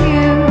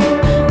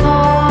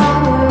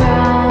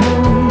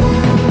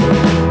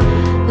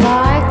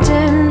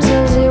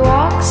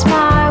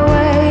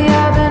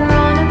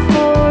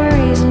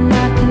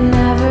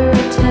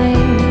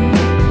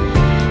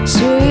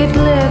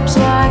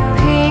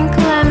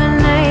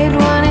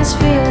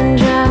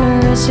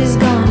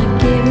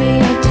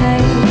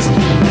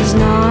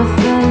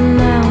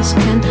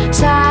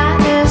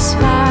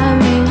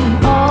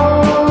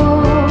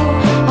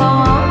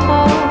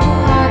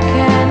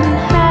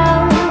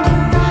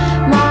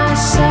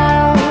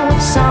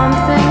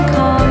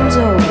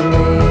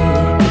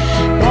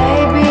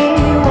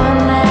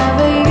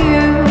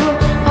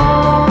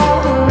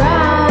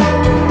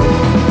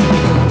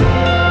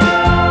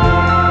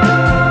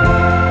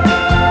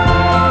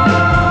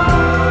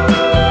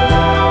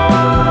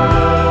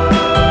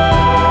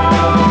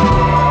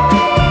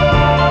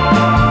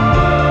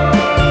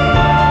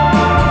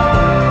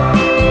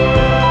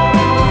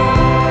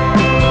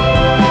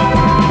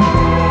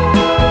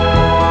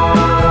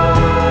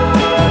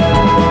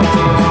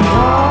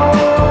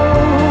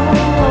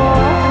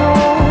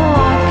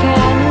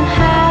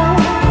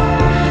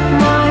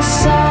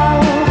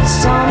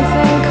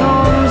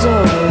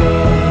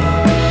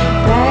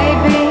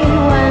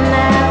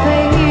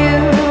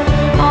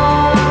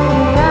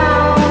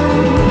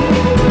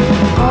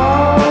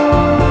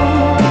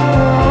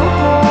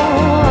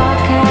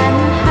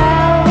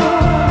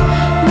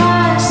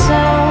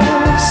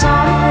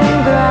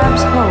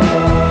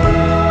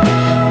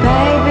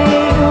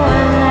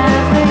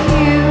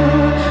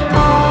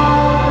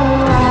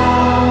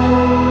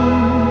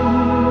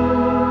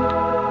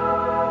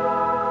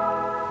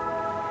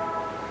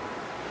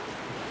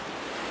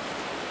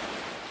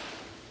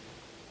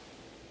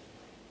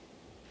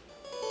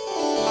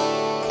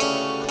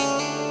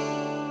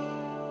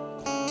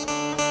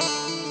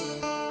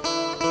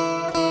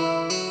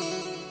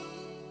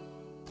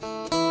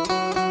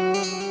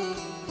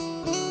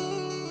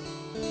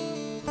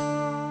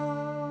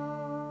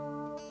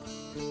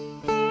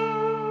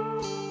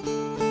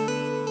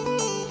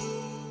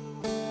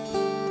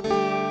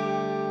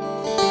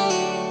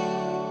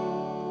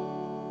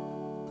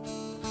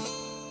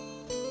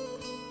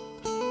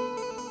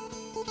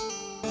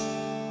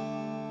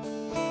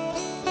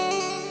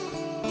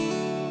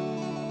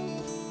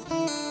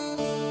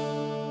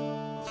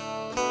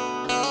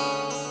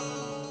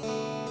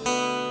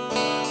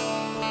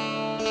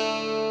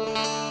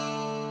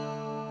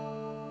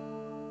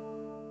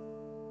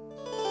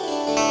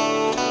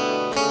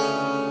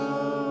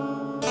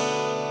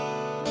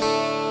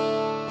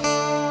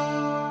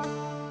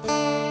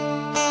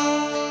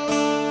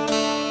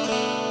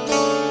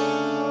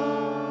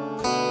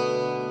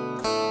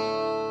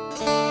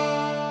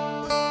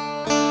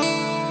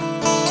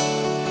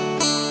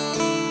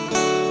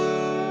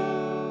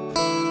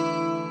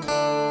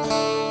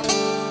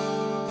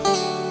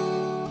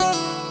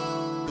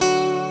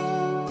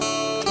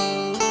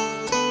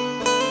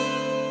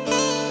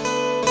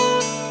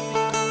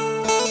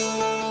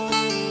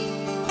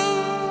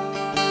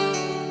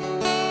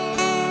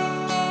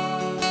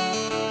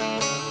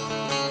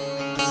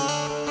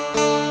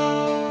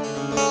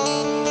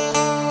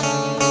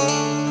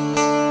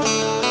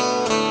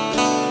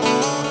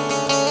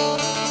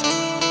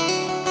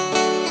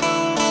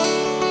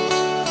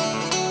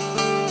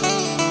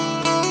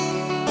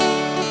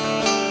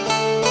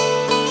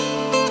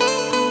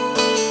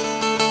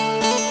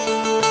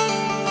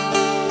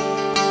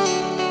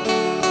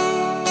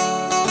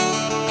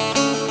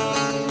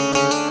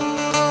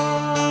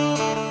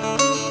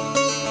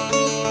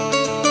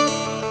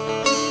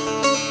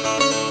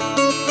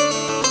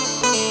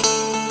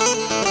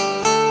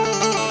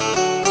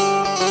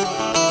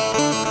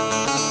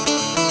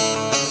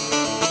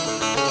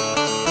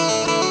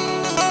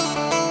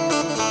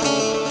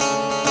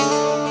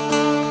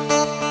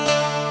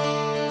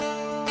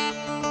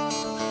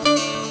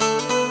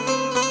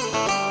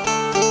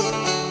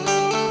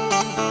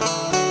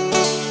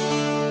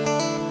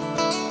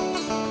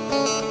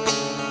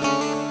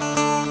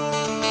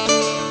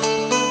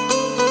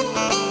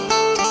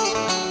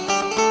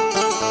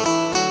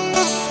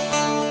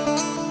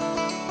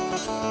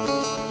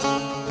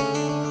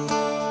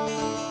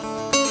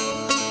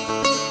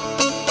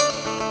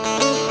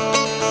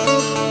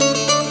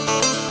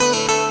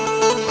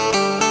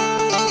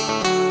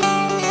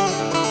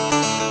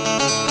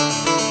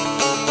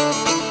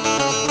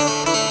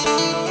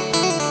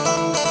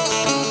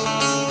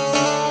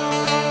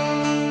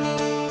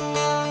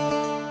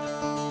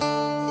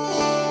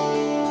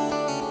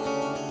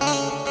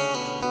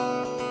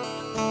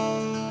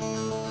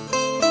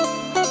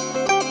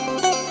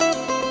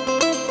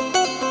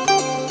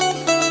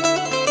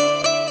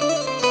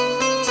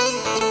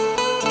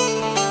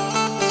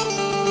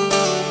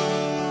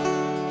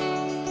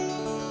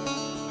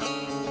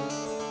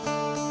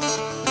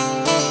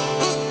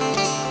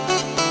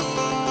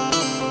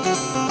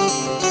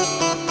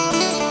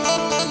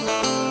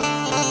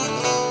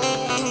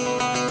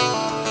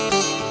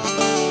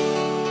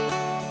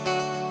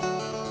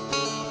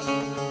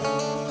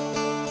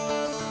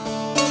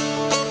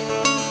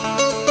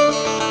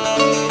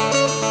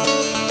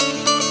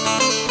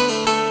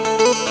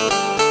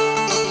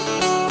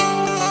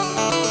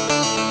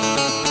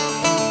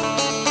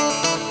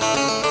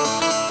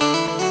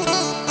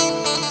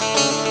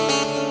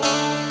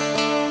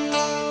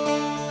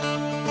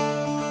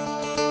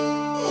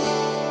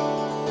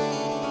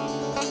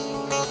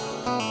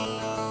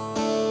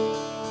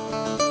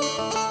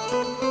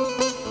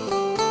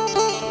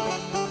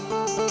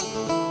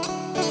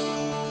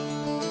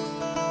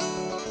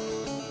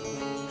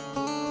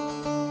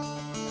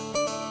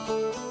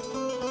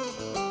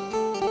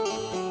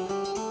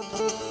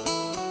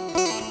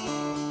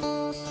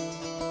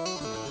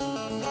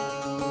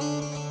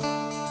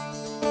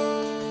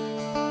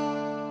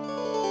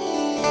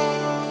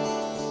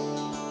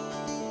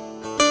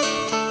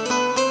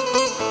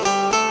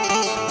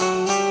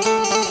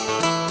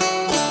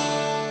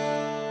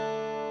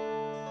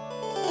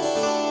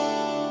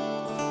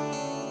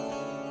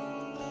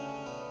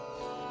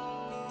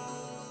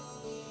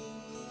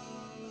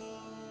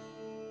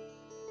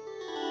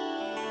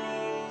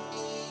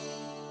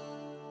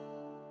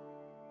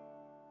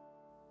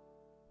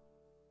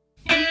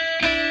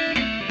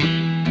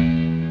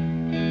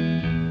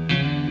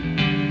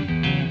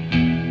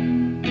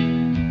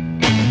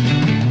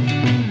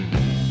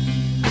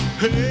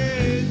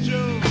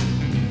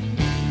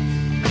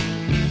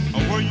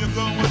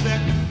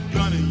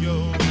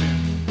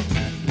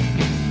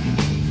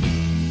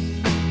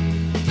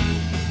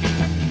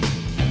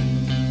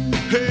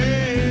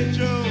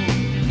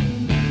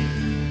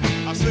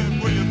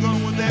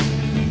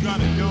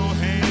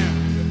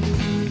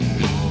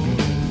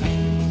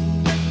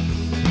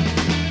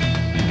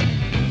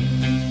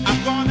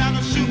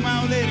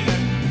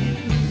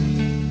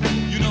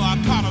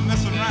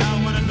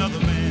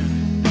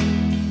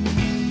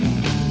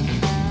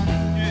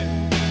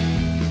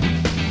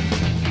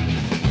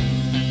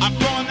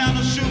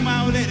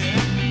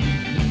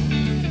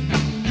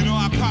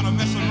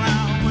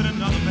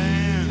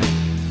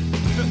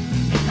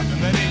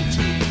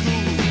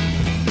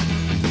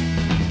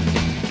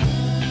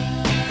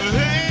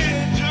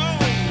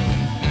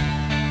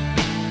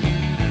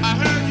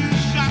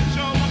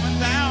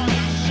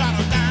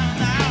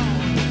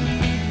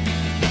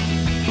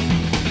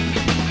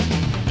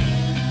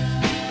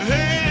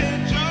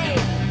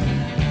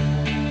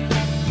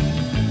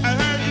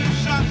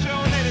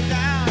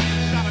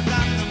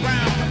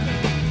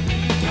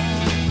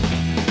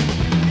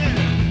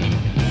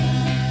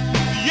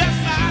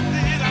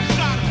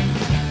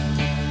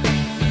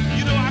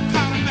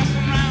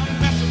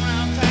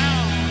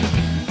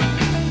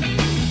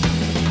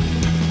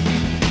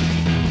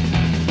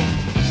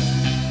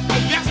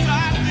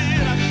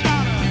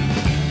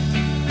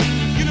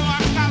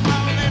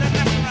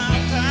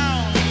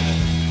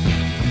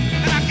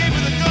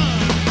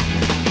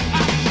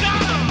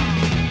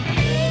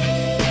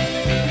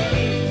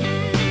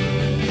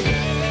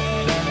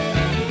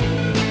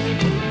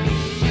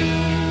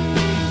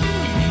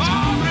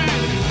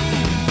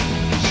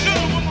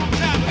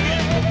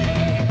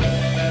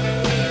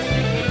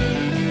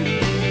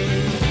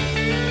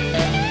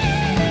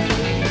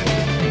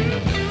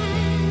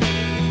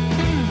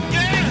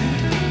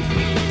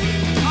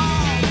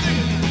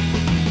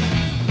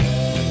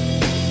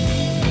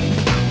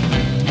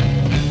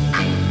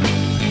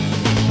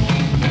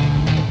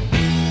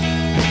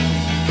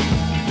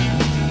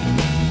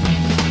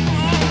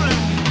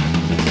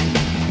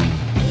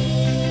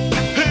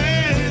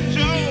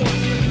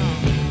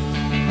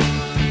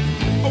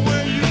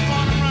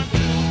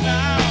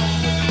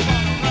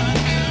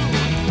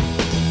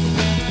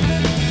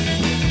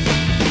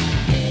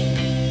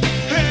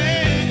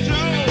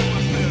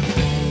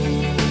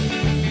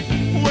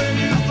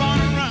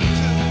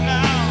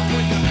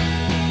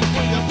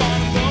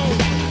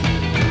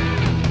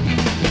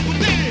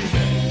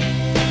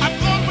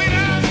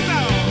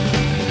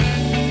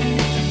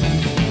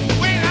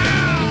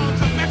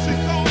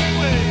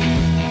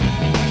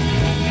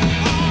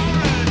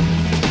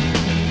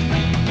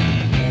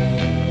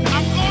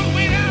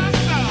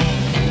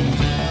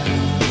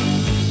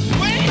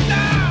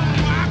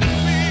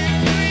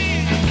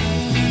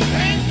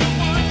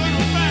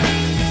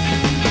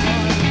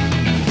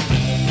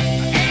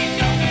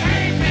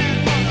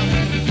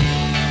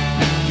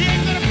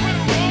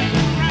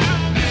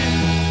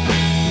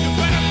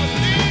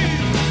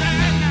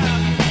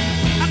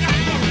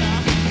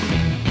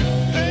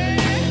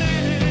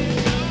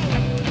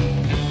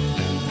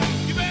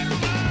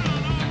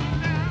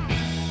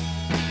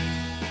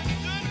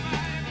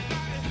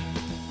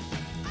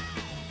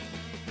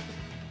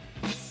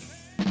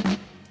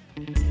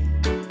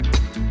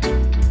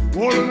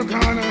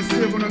and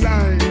save on the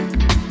line.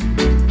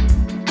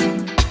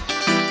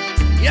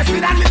 You see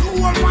that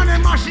little old man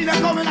and machine that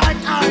coming like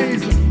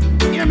eyes.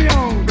 Hear me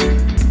out.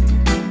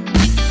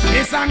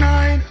 It's a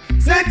 9.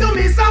 Say to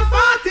me some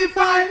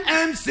 45.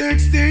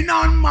 M16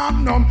 on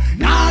Magnum.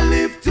 Now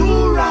live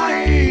to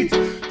right.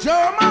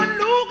 German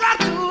Luger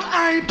to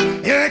hype.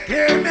 AK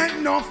make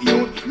enough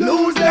youth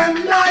lose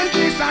them life.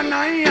 It's a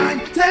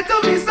 9. Say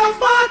to me some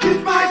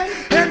 45.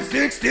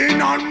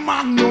 M16 on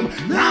Magnum.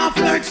 Now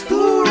flex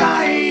to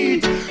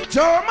right.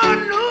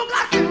 German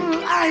Luger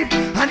to hype.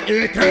 And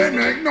AK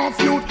make enough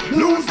youth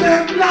lose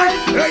them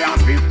life. They are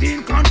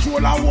 15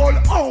 control a whole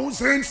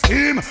house in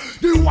steam.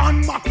 The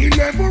one Mach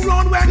 11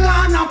 run when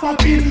Ghana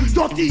pop in.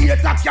 38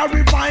 a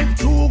carry vibe,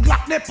 2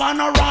 Glock they pan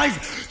a rise.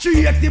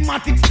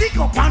 380 stick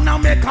up and a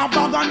make a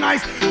bag of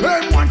nice.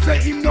 Everyone say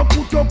him no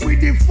put up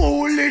with the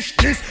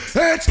foolishness.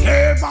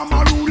 HK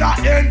Bama ruler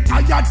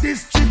entire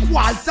district.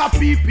 Walter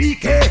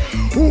PPK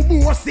who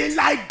bossy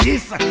like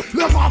this.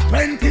 Love a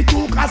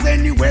 22 cause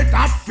anyway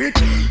that fit.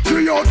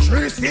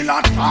 303 still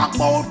a talk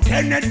about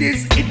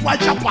Kennedy's. It was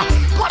chopper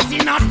cut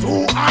in a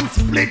 2 and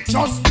split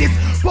justice.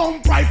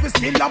 Pump rifle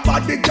still a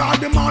bodyguard.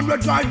 The man will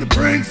drive the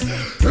Prince.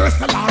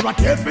 Lara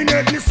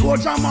definitely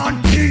soldier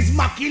man. Kings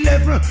Mach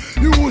 11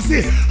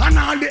 Uzi and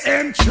all the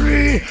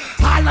M3.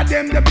 All of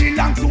them they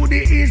belong to the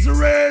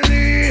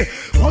Israeli.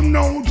 Come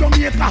now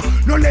Jamaica,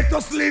 no let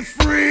us live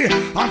free.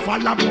 And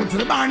fall about to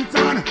the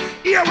Banton.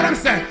 Hear what I'm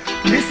saying?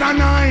 This a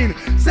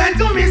 9. Send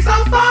to me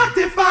some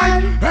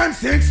 45.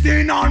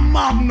 M16 on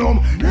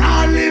Magnum.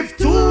 Now live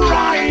to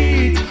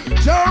right.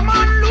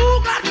 German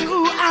Luger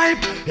to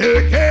hype.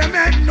 AK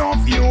make no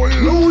fuel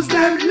lose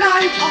them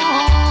life.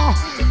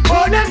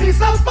 Oh, them is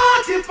some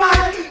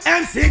 45.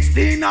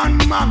 M16 on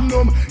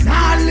Magnum.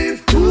 Now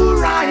live to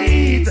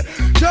right.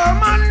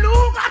 German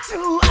Luger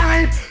to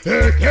hype.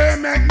 AK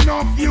make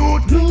no fuel.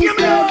 Give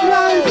me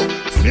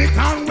life. Smith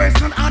and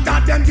Wesson and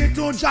that them get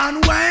to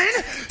John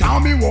Wayne.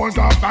 Tommy was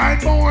a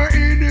bad boy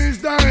in his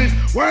days.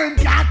 When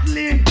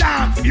Kathleen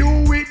died, few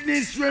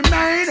witnesses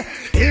remain.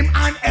 Him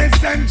and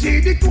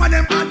SMG, the two of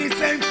them on the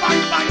same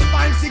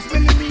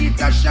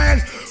 5.56mm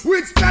shells.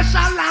 With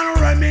special and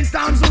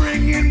Remingtons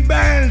ringing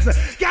bells.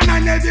 Can I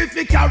never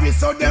fi carry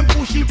so them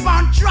push it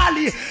on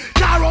trolley.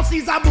 Carros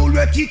is a bull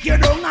we kick you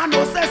down and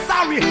no say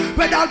sorry.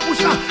 Pedal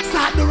pusher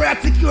start the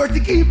red security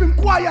keep him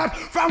quiet.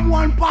 From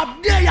one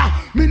pop there,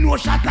 me no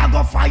shot a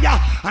go fire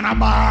and a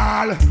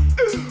ball.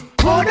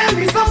 Oh, them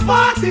is a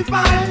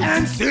 45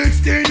 and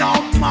 16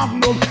 on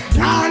Magnum.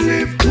 Now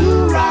live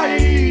to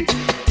right.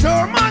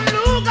 German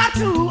Luger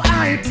to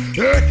hype.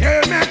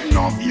 AK make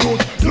no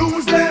youth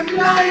lose them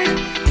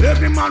life.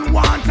 Every man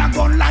want a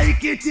gun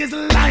like it is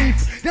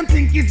life. Them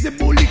think it's the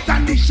bullet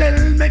and the shell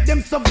make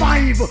them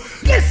survive.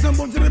 Listen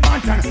to the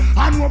banter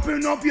and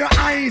open up your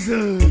eyes.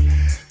 Them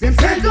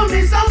send to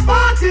me some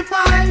 45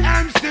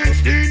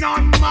 M16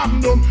 on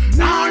Magnum.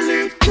 Now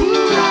live to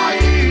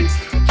right.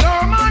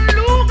 German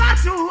Luger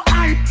to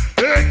hype.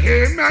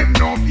 AK make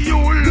no you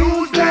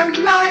lose them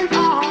life.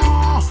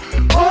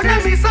 Oh,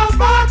 them is some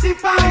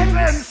 45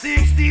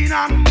 M16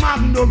 on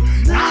Magnum.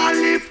 Now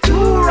live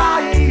to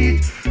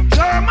right.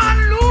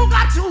 German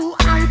Luger to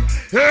hype.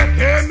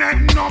 AK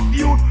make no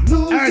you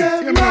lose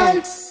them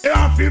life.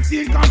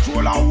 AR-15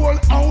 control a whole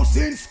house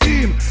in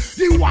scheme.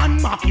 The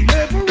one Mach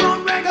 11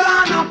 run when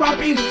Ghana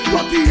popping.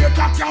 38 a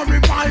carry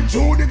vibe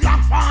through the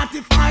Glock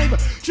 45.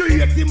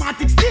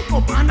 380 stick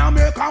up and a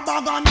make a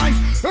bag of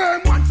nice.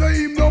 Man say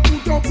him no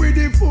put up with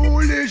the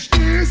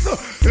foolishness.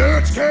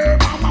 HK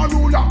Bama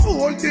ruler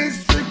whole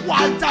district.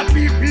 Walter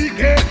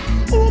PPK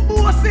who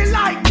bossy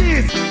like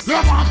this.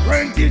 Love a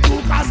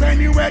 22 cause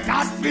anyway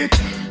that fit.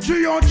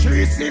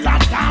 303 still a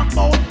talk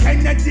about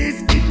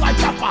Kennedy's. It like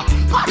chopper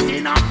cut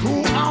in a 2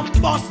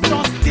 and bust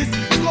justice.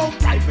 Low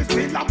private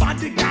still a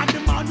bodyguard. The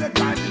man will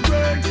drive the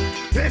train.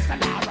 It's a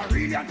Lara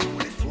really and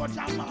truly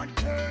soldier man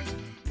turn.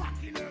 Back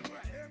in over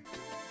him.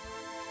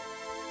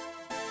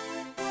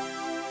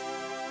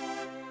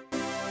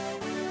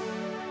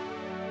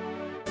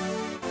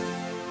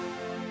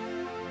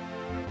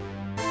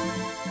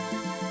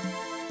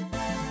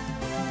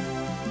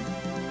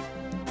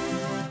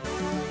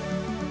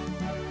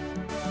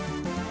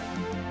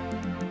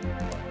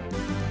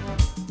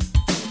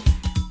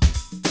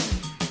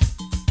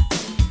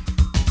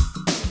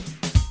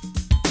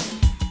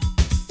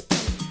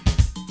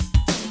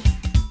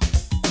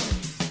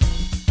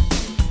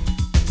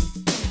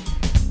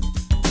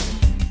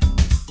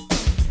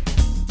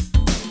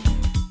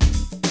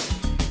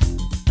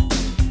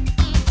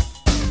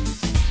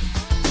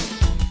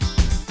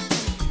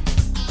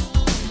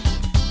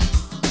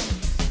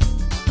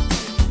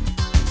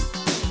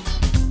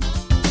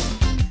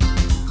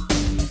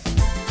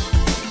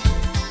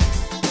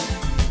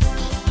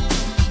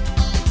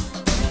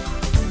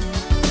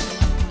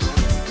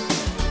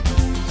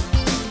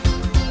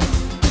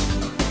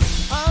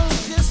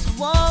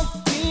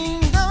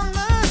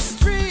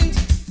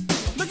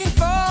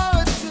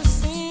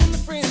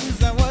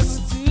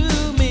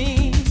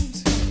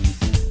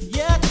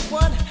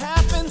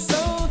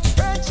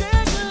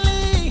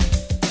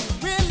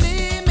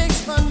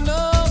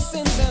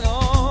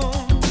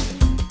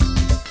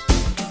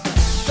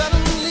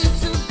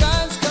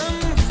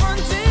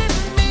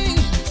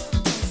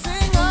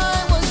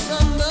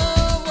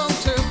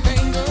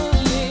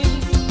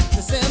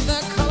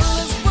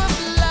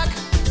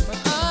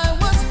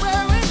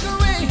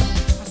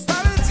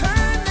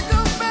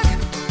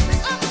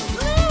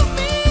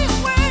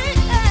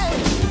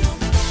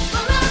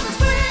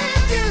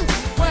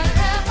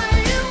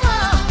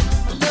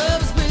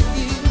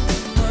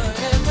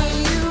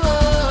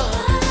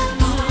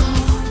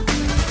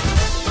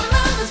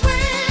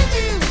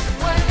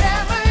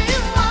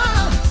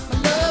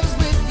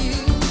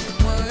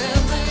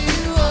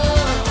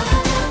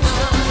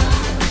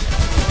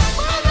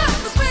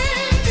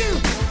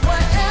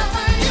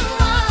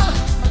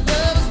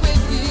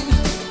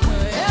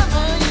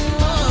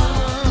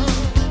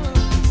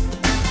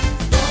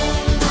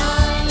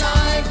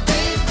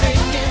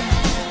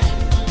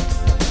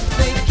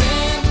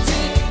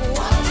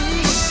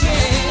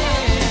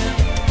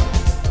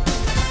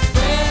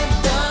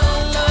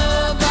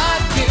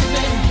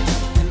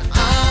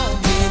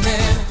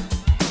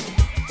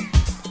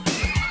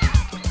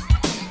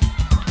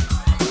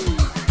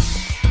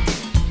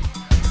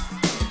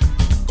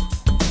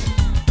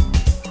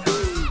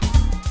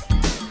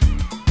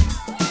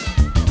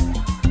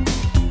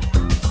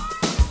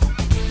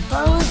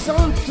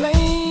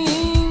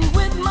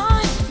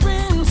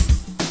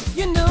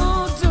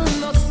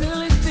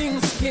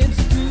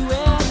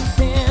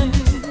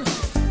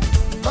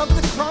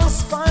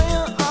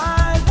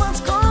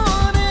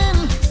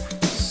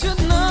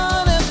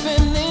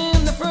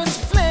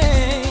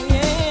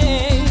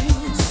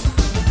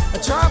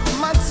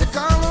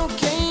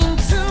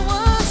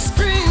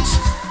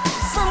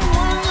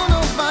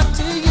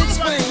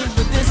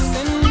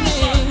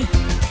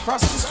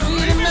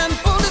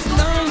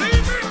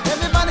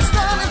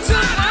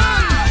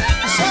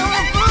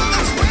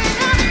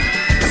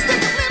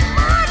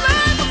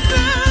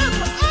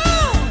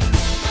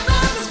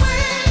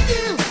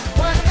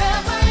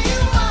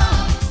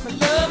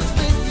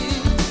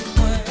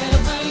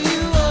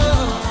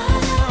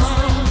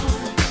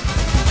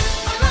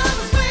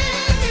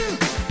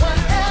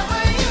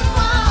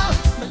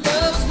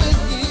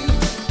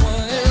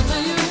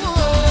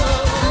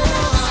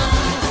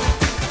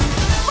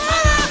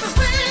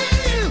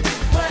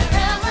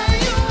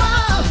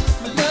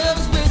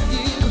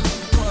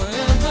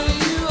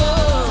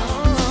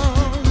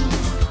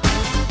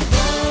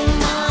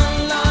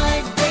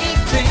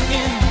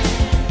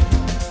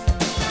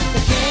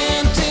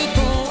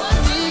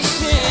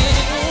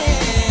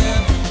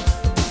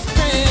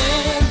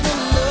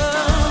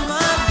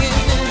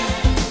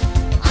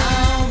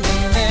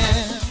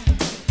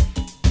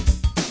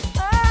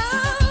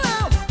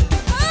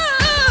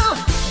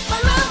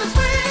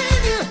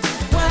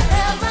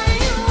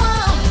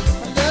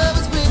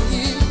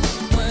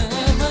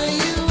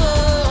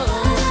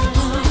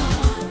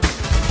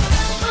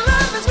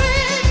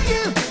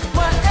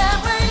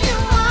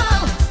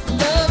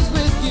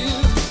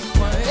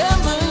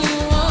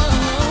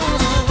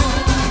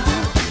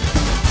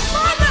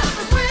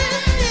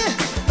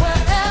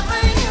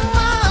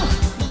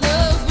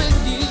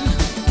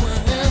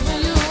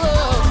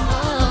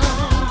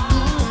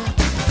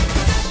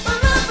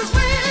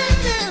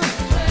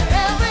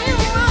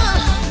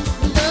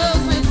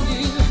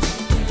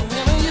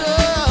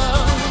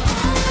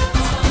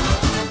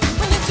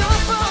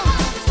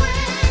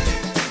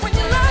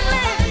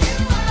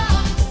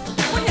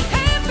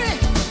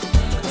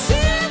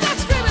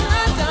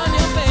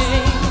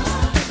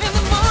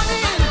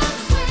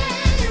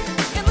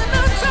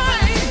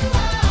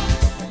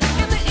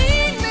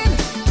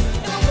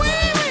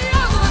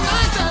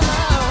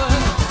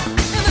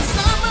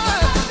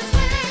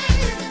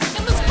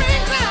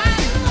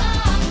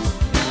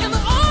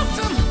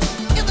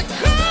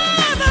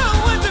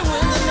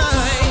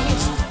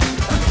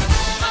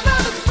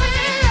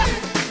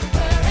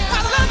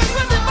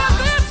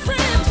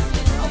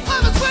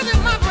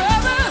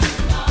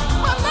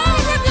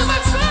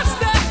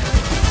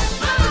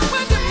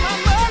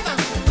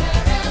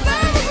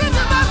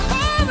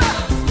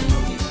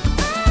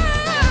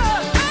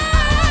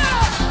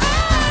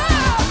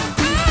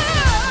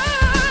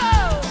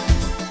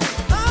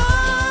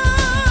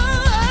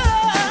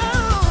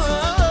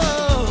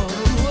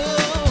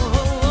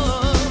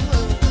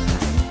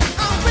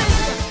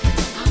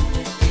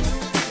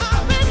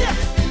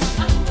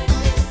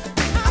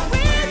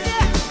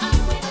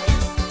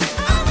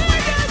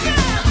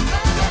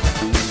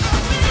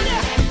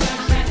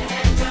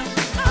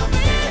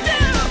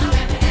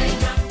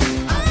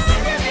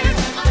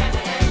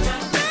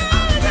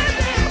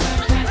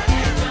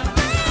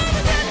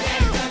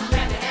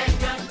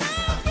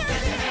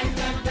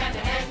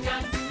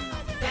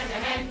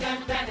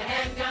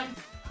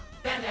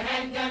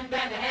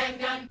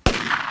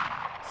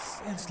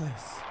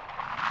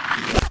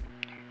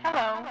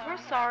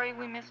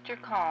 sorry we missed your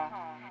call,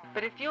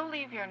 but if you'll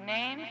leave your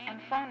name and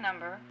phone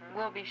number,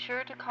 we'll be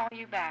sure to call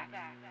you back.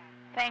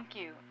 Thank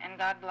you, and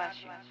God bless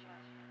you.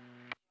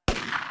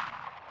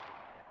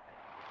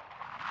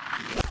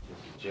 This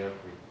is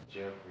Jeffrey.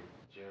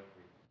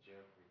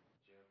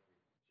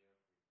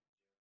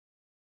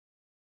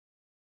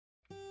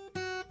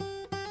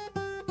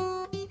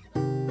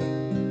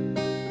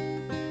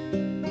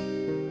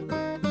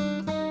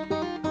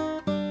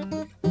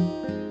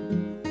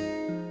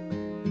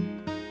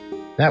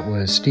 That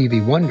was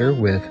Stevie Wonder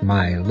with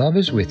My Love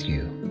Is With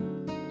You.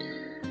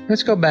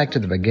 Let's go back to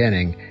the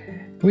beginning.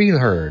 We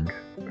heard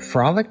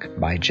Frolic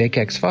by Jake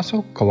X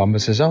Fussell,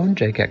 Columbus's own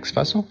Jake X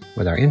Fussell,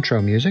 with our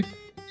intro music.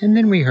 And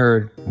then we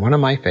heard one of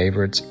my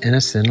favorites, In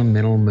a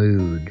Sentimental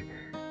Mood,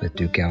 with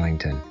Duke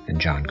Ellington and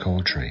John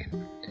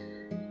Coltrane.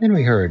 Then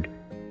we heard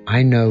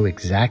I Know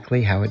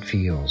Exactly How It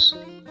Feels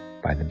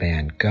by the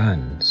band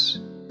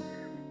Guns.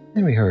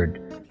 Then we heard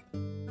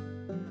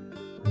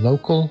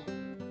local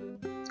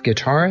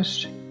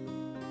guitarist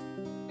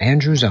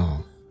Andrew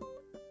Zone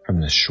from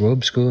the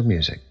Schwob School of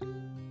Music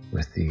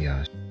with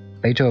the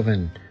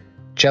Beethoven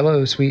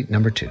Cello Suite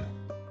No. 2.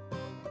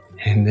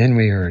 And then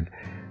we heard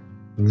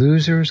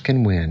Losers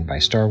Can Win by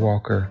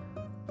Starwalker.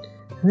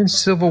 And then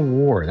Civil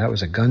War, that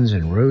was a Guns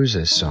N'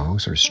 Roses song,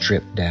 sort of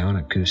stripped down,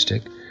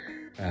 acoustic.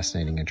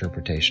 Fascinating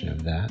interpretation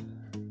of that.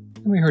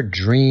 And we heard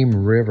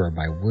Dream River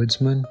by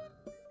Woodsman.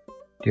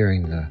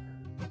 During the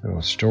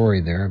little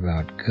story there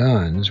about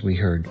guns, we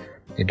heard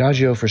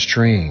Adagio for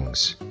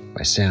Strings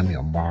by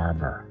Samuel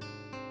Barber.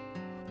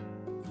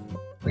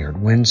 We heard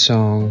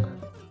Windsong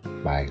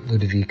by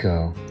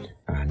Ludovico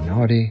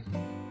Einaudi.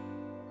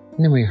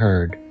 And then we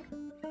heard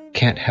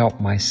Can't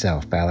Help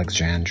Myself by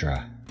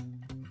Alexandra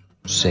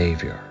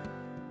Savior.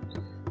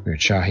 We heard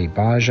Shahi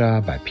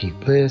Baja by Pete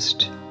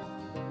List.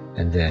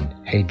 And then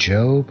Hey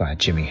Joe by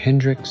Jimi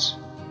Hendrix.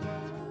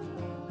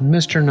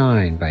 Mr.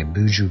 Nine by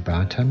Buju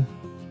Banton.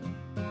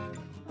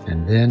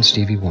 And then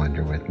Stevie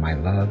Wonder with My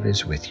Love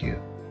Is With You.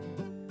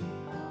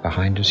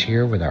 Behind us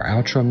here with our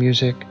outro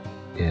music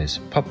is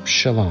Pup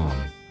Shalom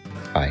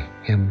by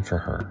Him for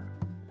Her.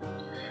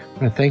 I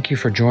want to thank you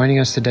for joining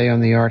us today on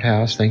the Art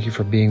House. Thank you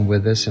for being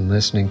with us and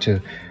listening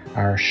to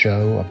our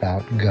show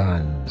about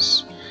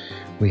guns.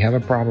 We have a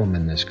problem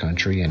in this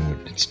country,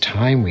 and it's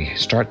time we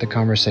start the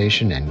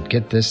conversation and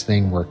get this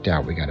thing worked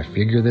out. We got to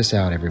figure this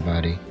out,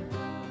 everybody.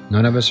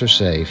 None of us are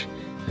safe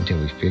until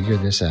we figure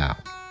this out.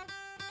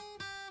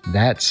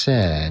 That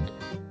said,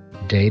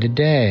 day to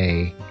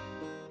day,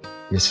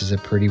 this is a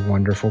pretty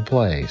wonderful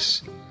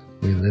place.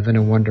 We live in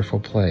a wonderful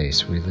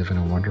place. We live in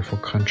a wonderful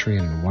country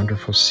and a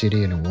wonderful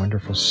city and a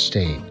wonderful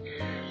state.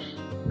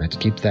 Let's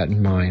keep that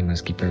in mind.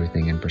 Let's keep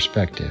everything in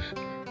perspective.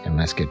 And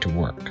let's get to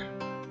work.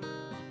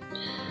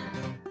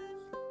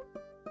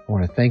 I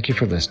want to thank you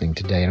for listening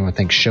today. And I want to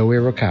thank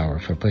Shoei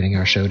Rokawa for putting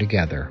our show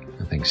together.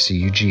 I thank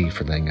CUG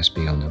for letting us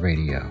be on the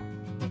radio.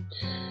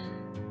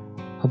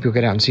 Hope you'll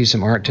get out and see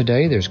some art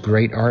today. There's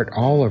great art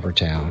all over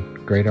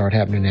town. Great art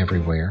happening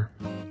everywhere.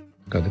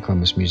 Go to the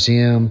Columbus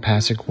Museum,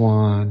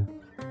 Passaquan,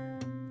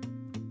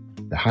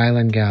 the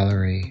Highland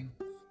Gallery.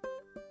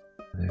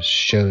 There's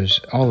shows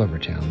all over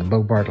town. The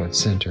Bo Bartlett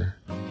Center,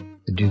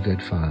 the Do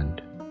Good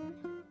Fund.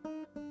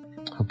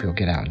 Hope you'll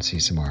get out and see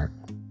some art.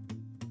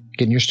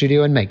 Get in your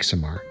studio and make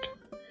some art.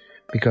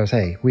 Because,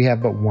 hey, we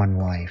have but one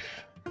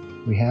life.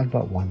 We have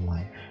but one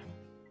life.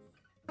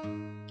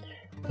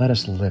 Let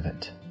us live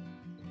it.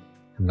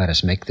 And let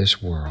us make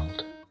this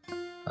world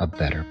a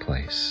better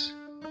place.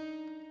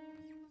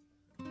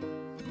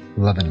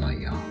 Love and light,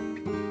 y'all.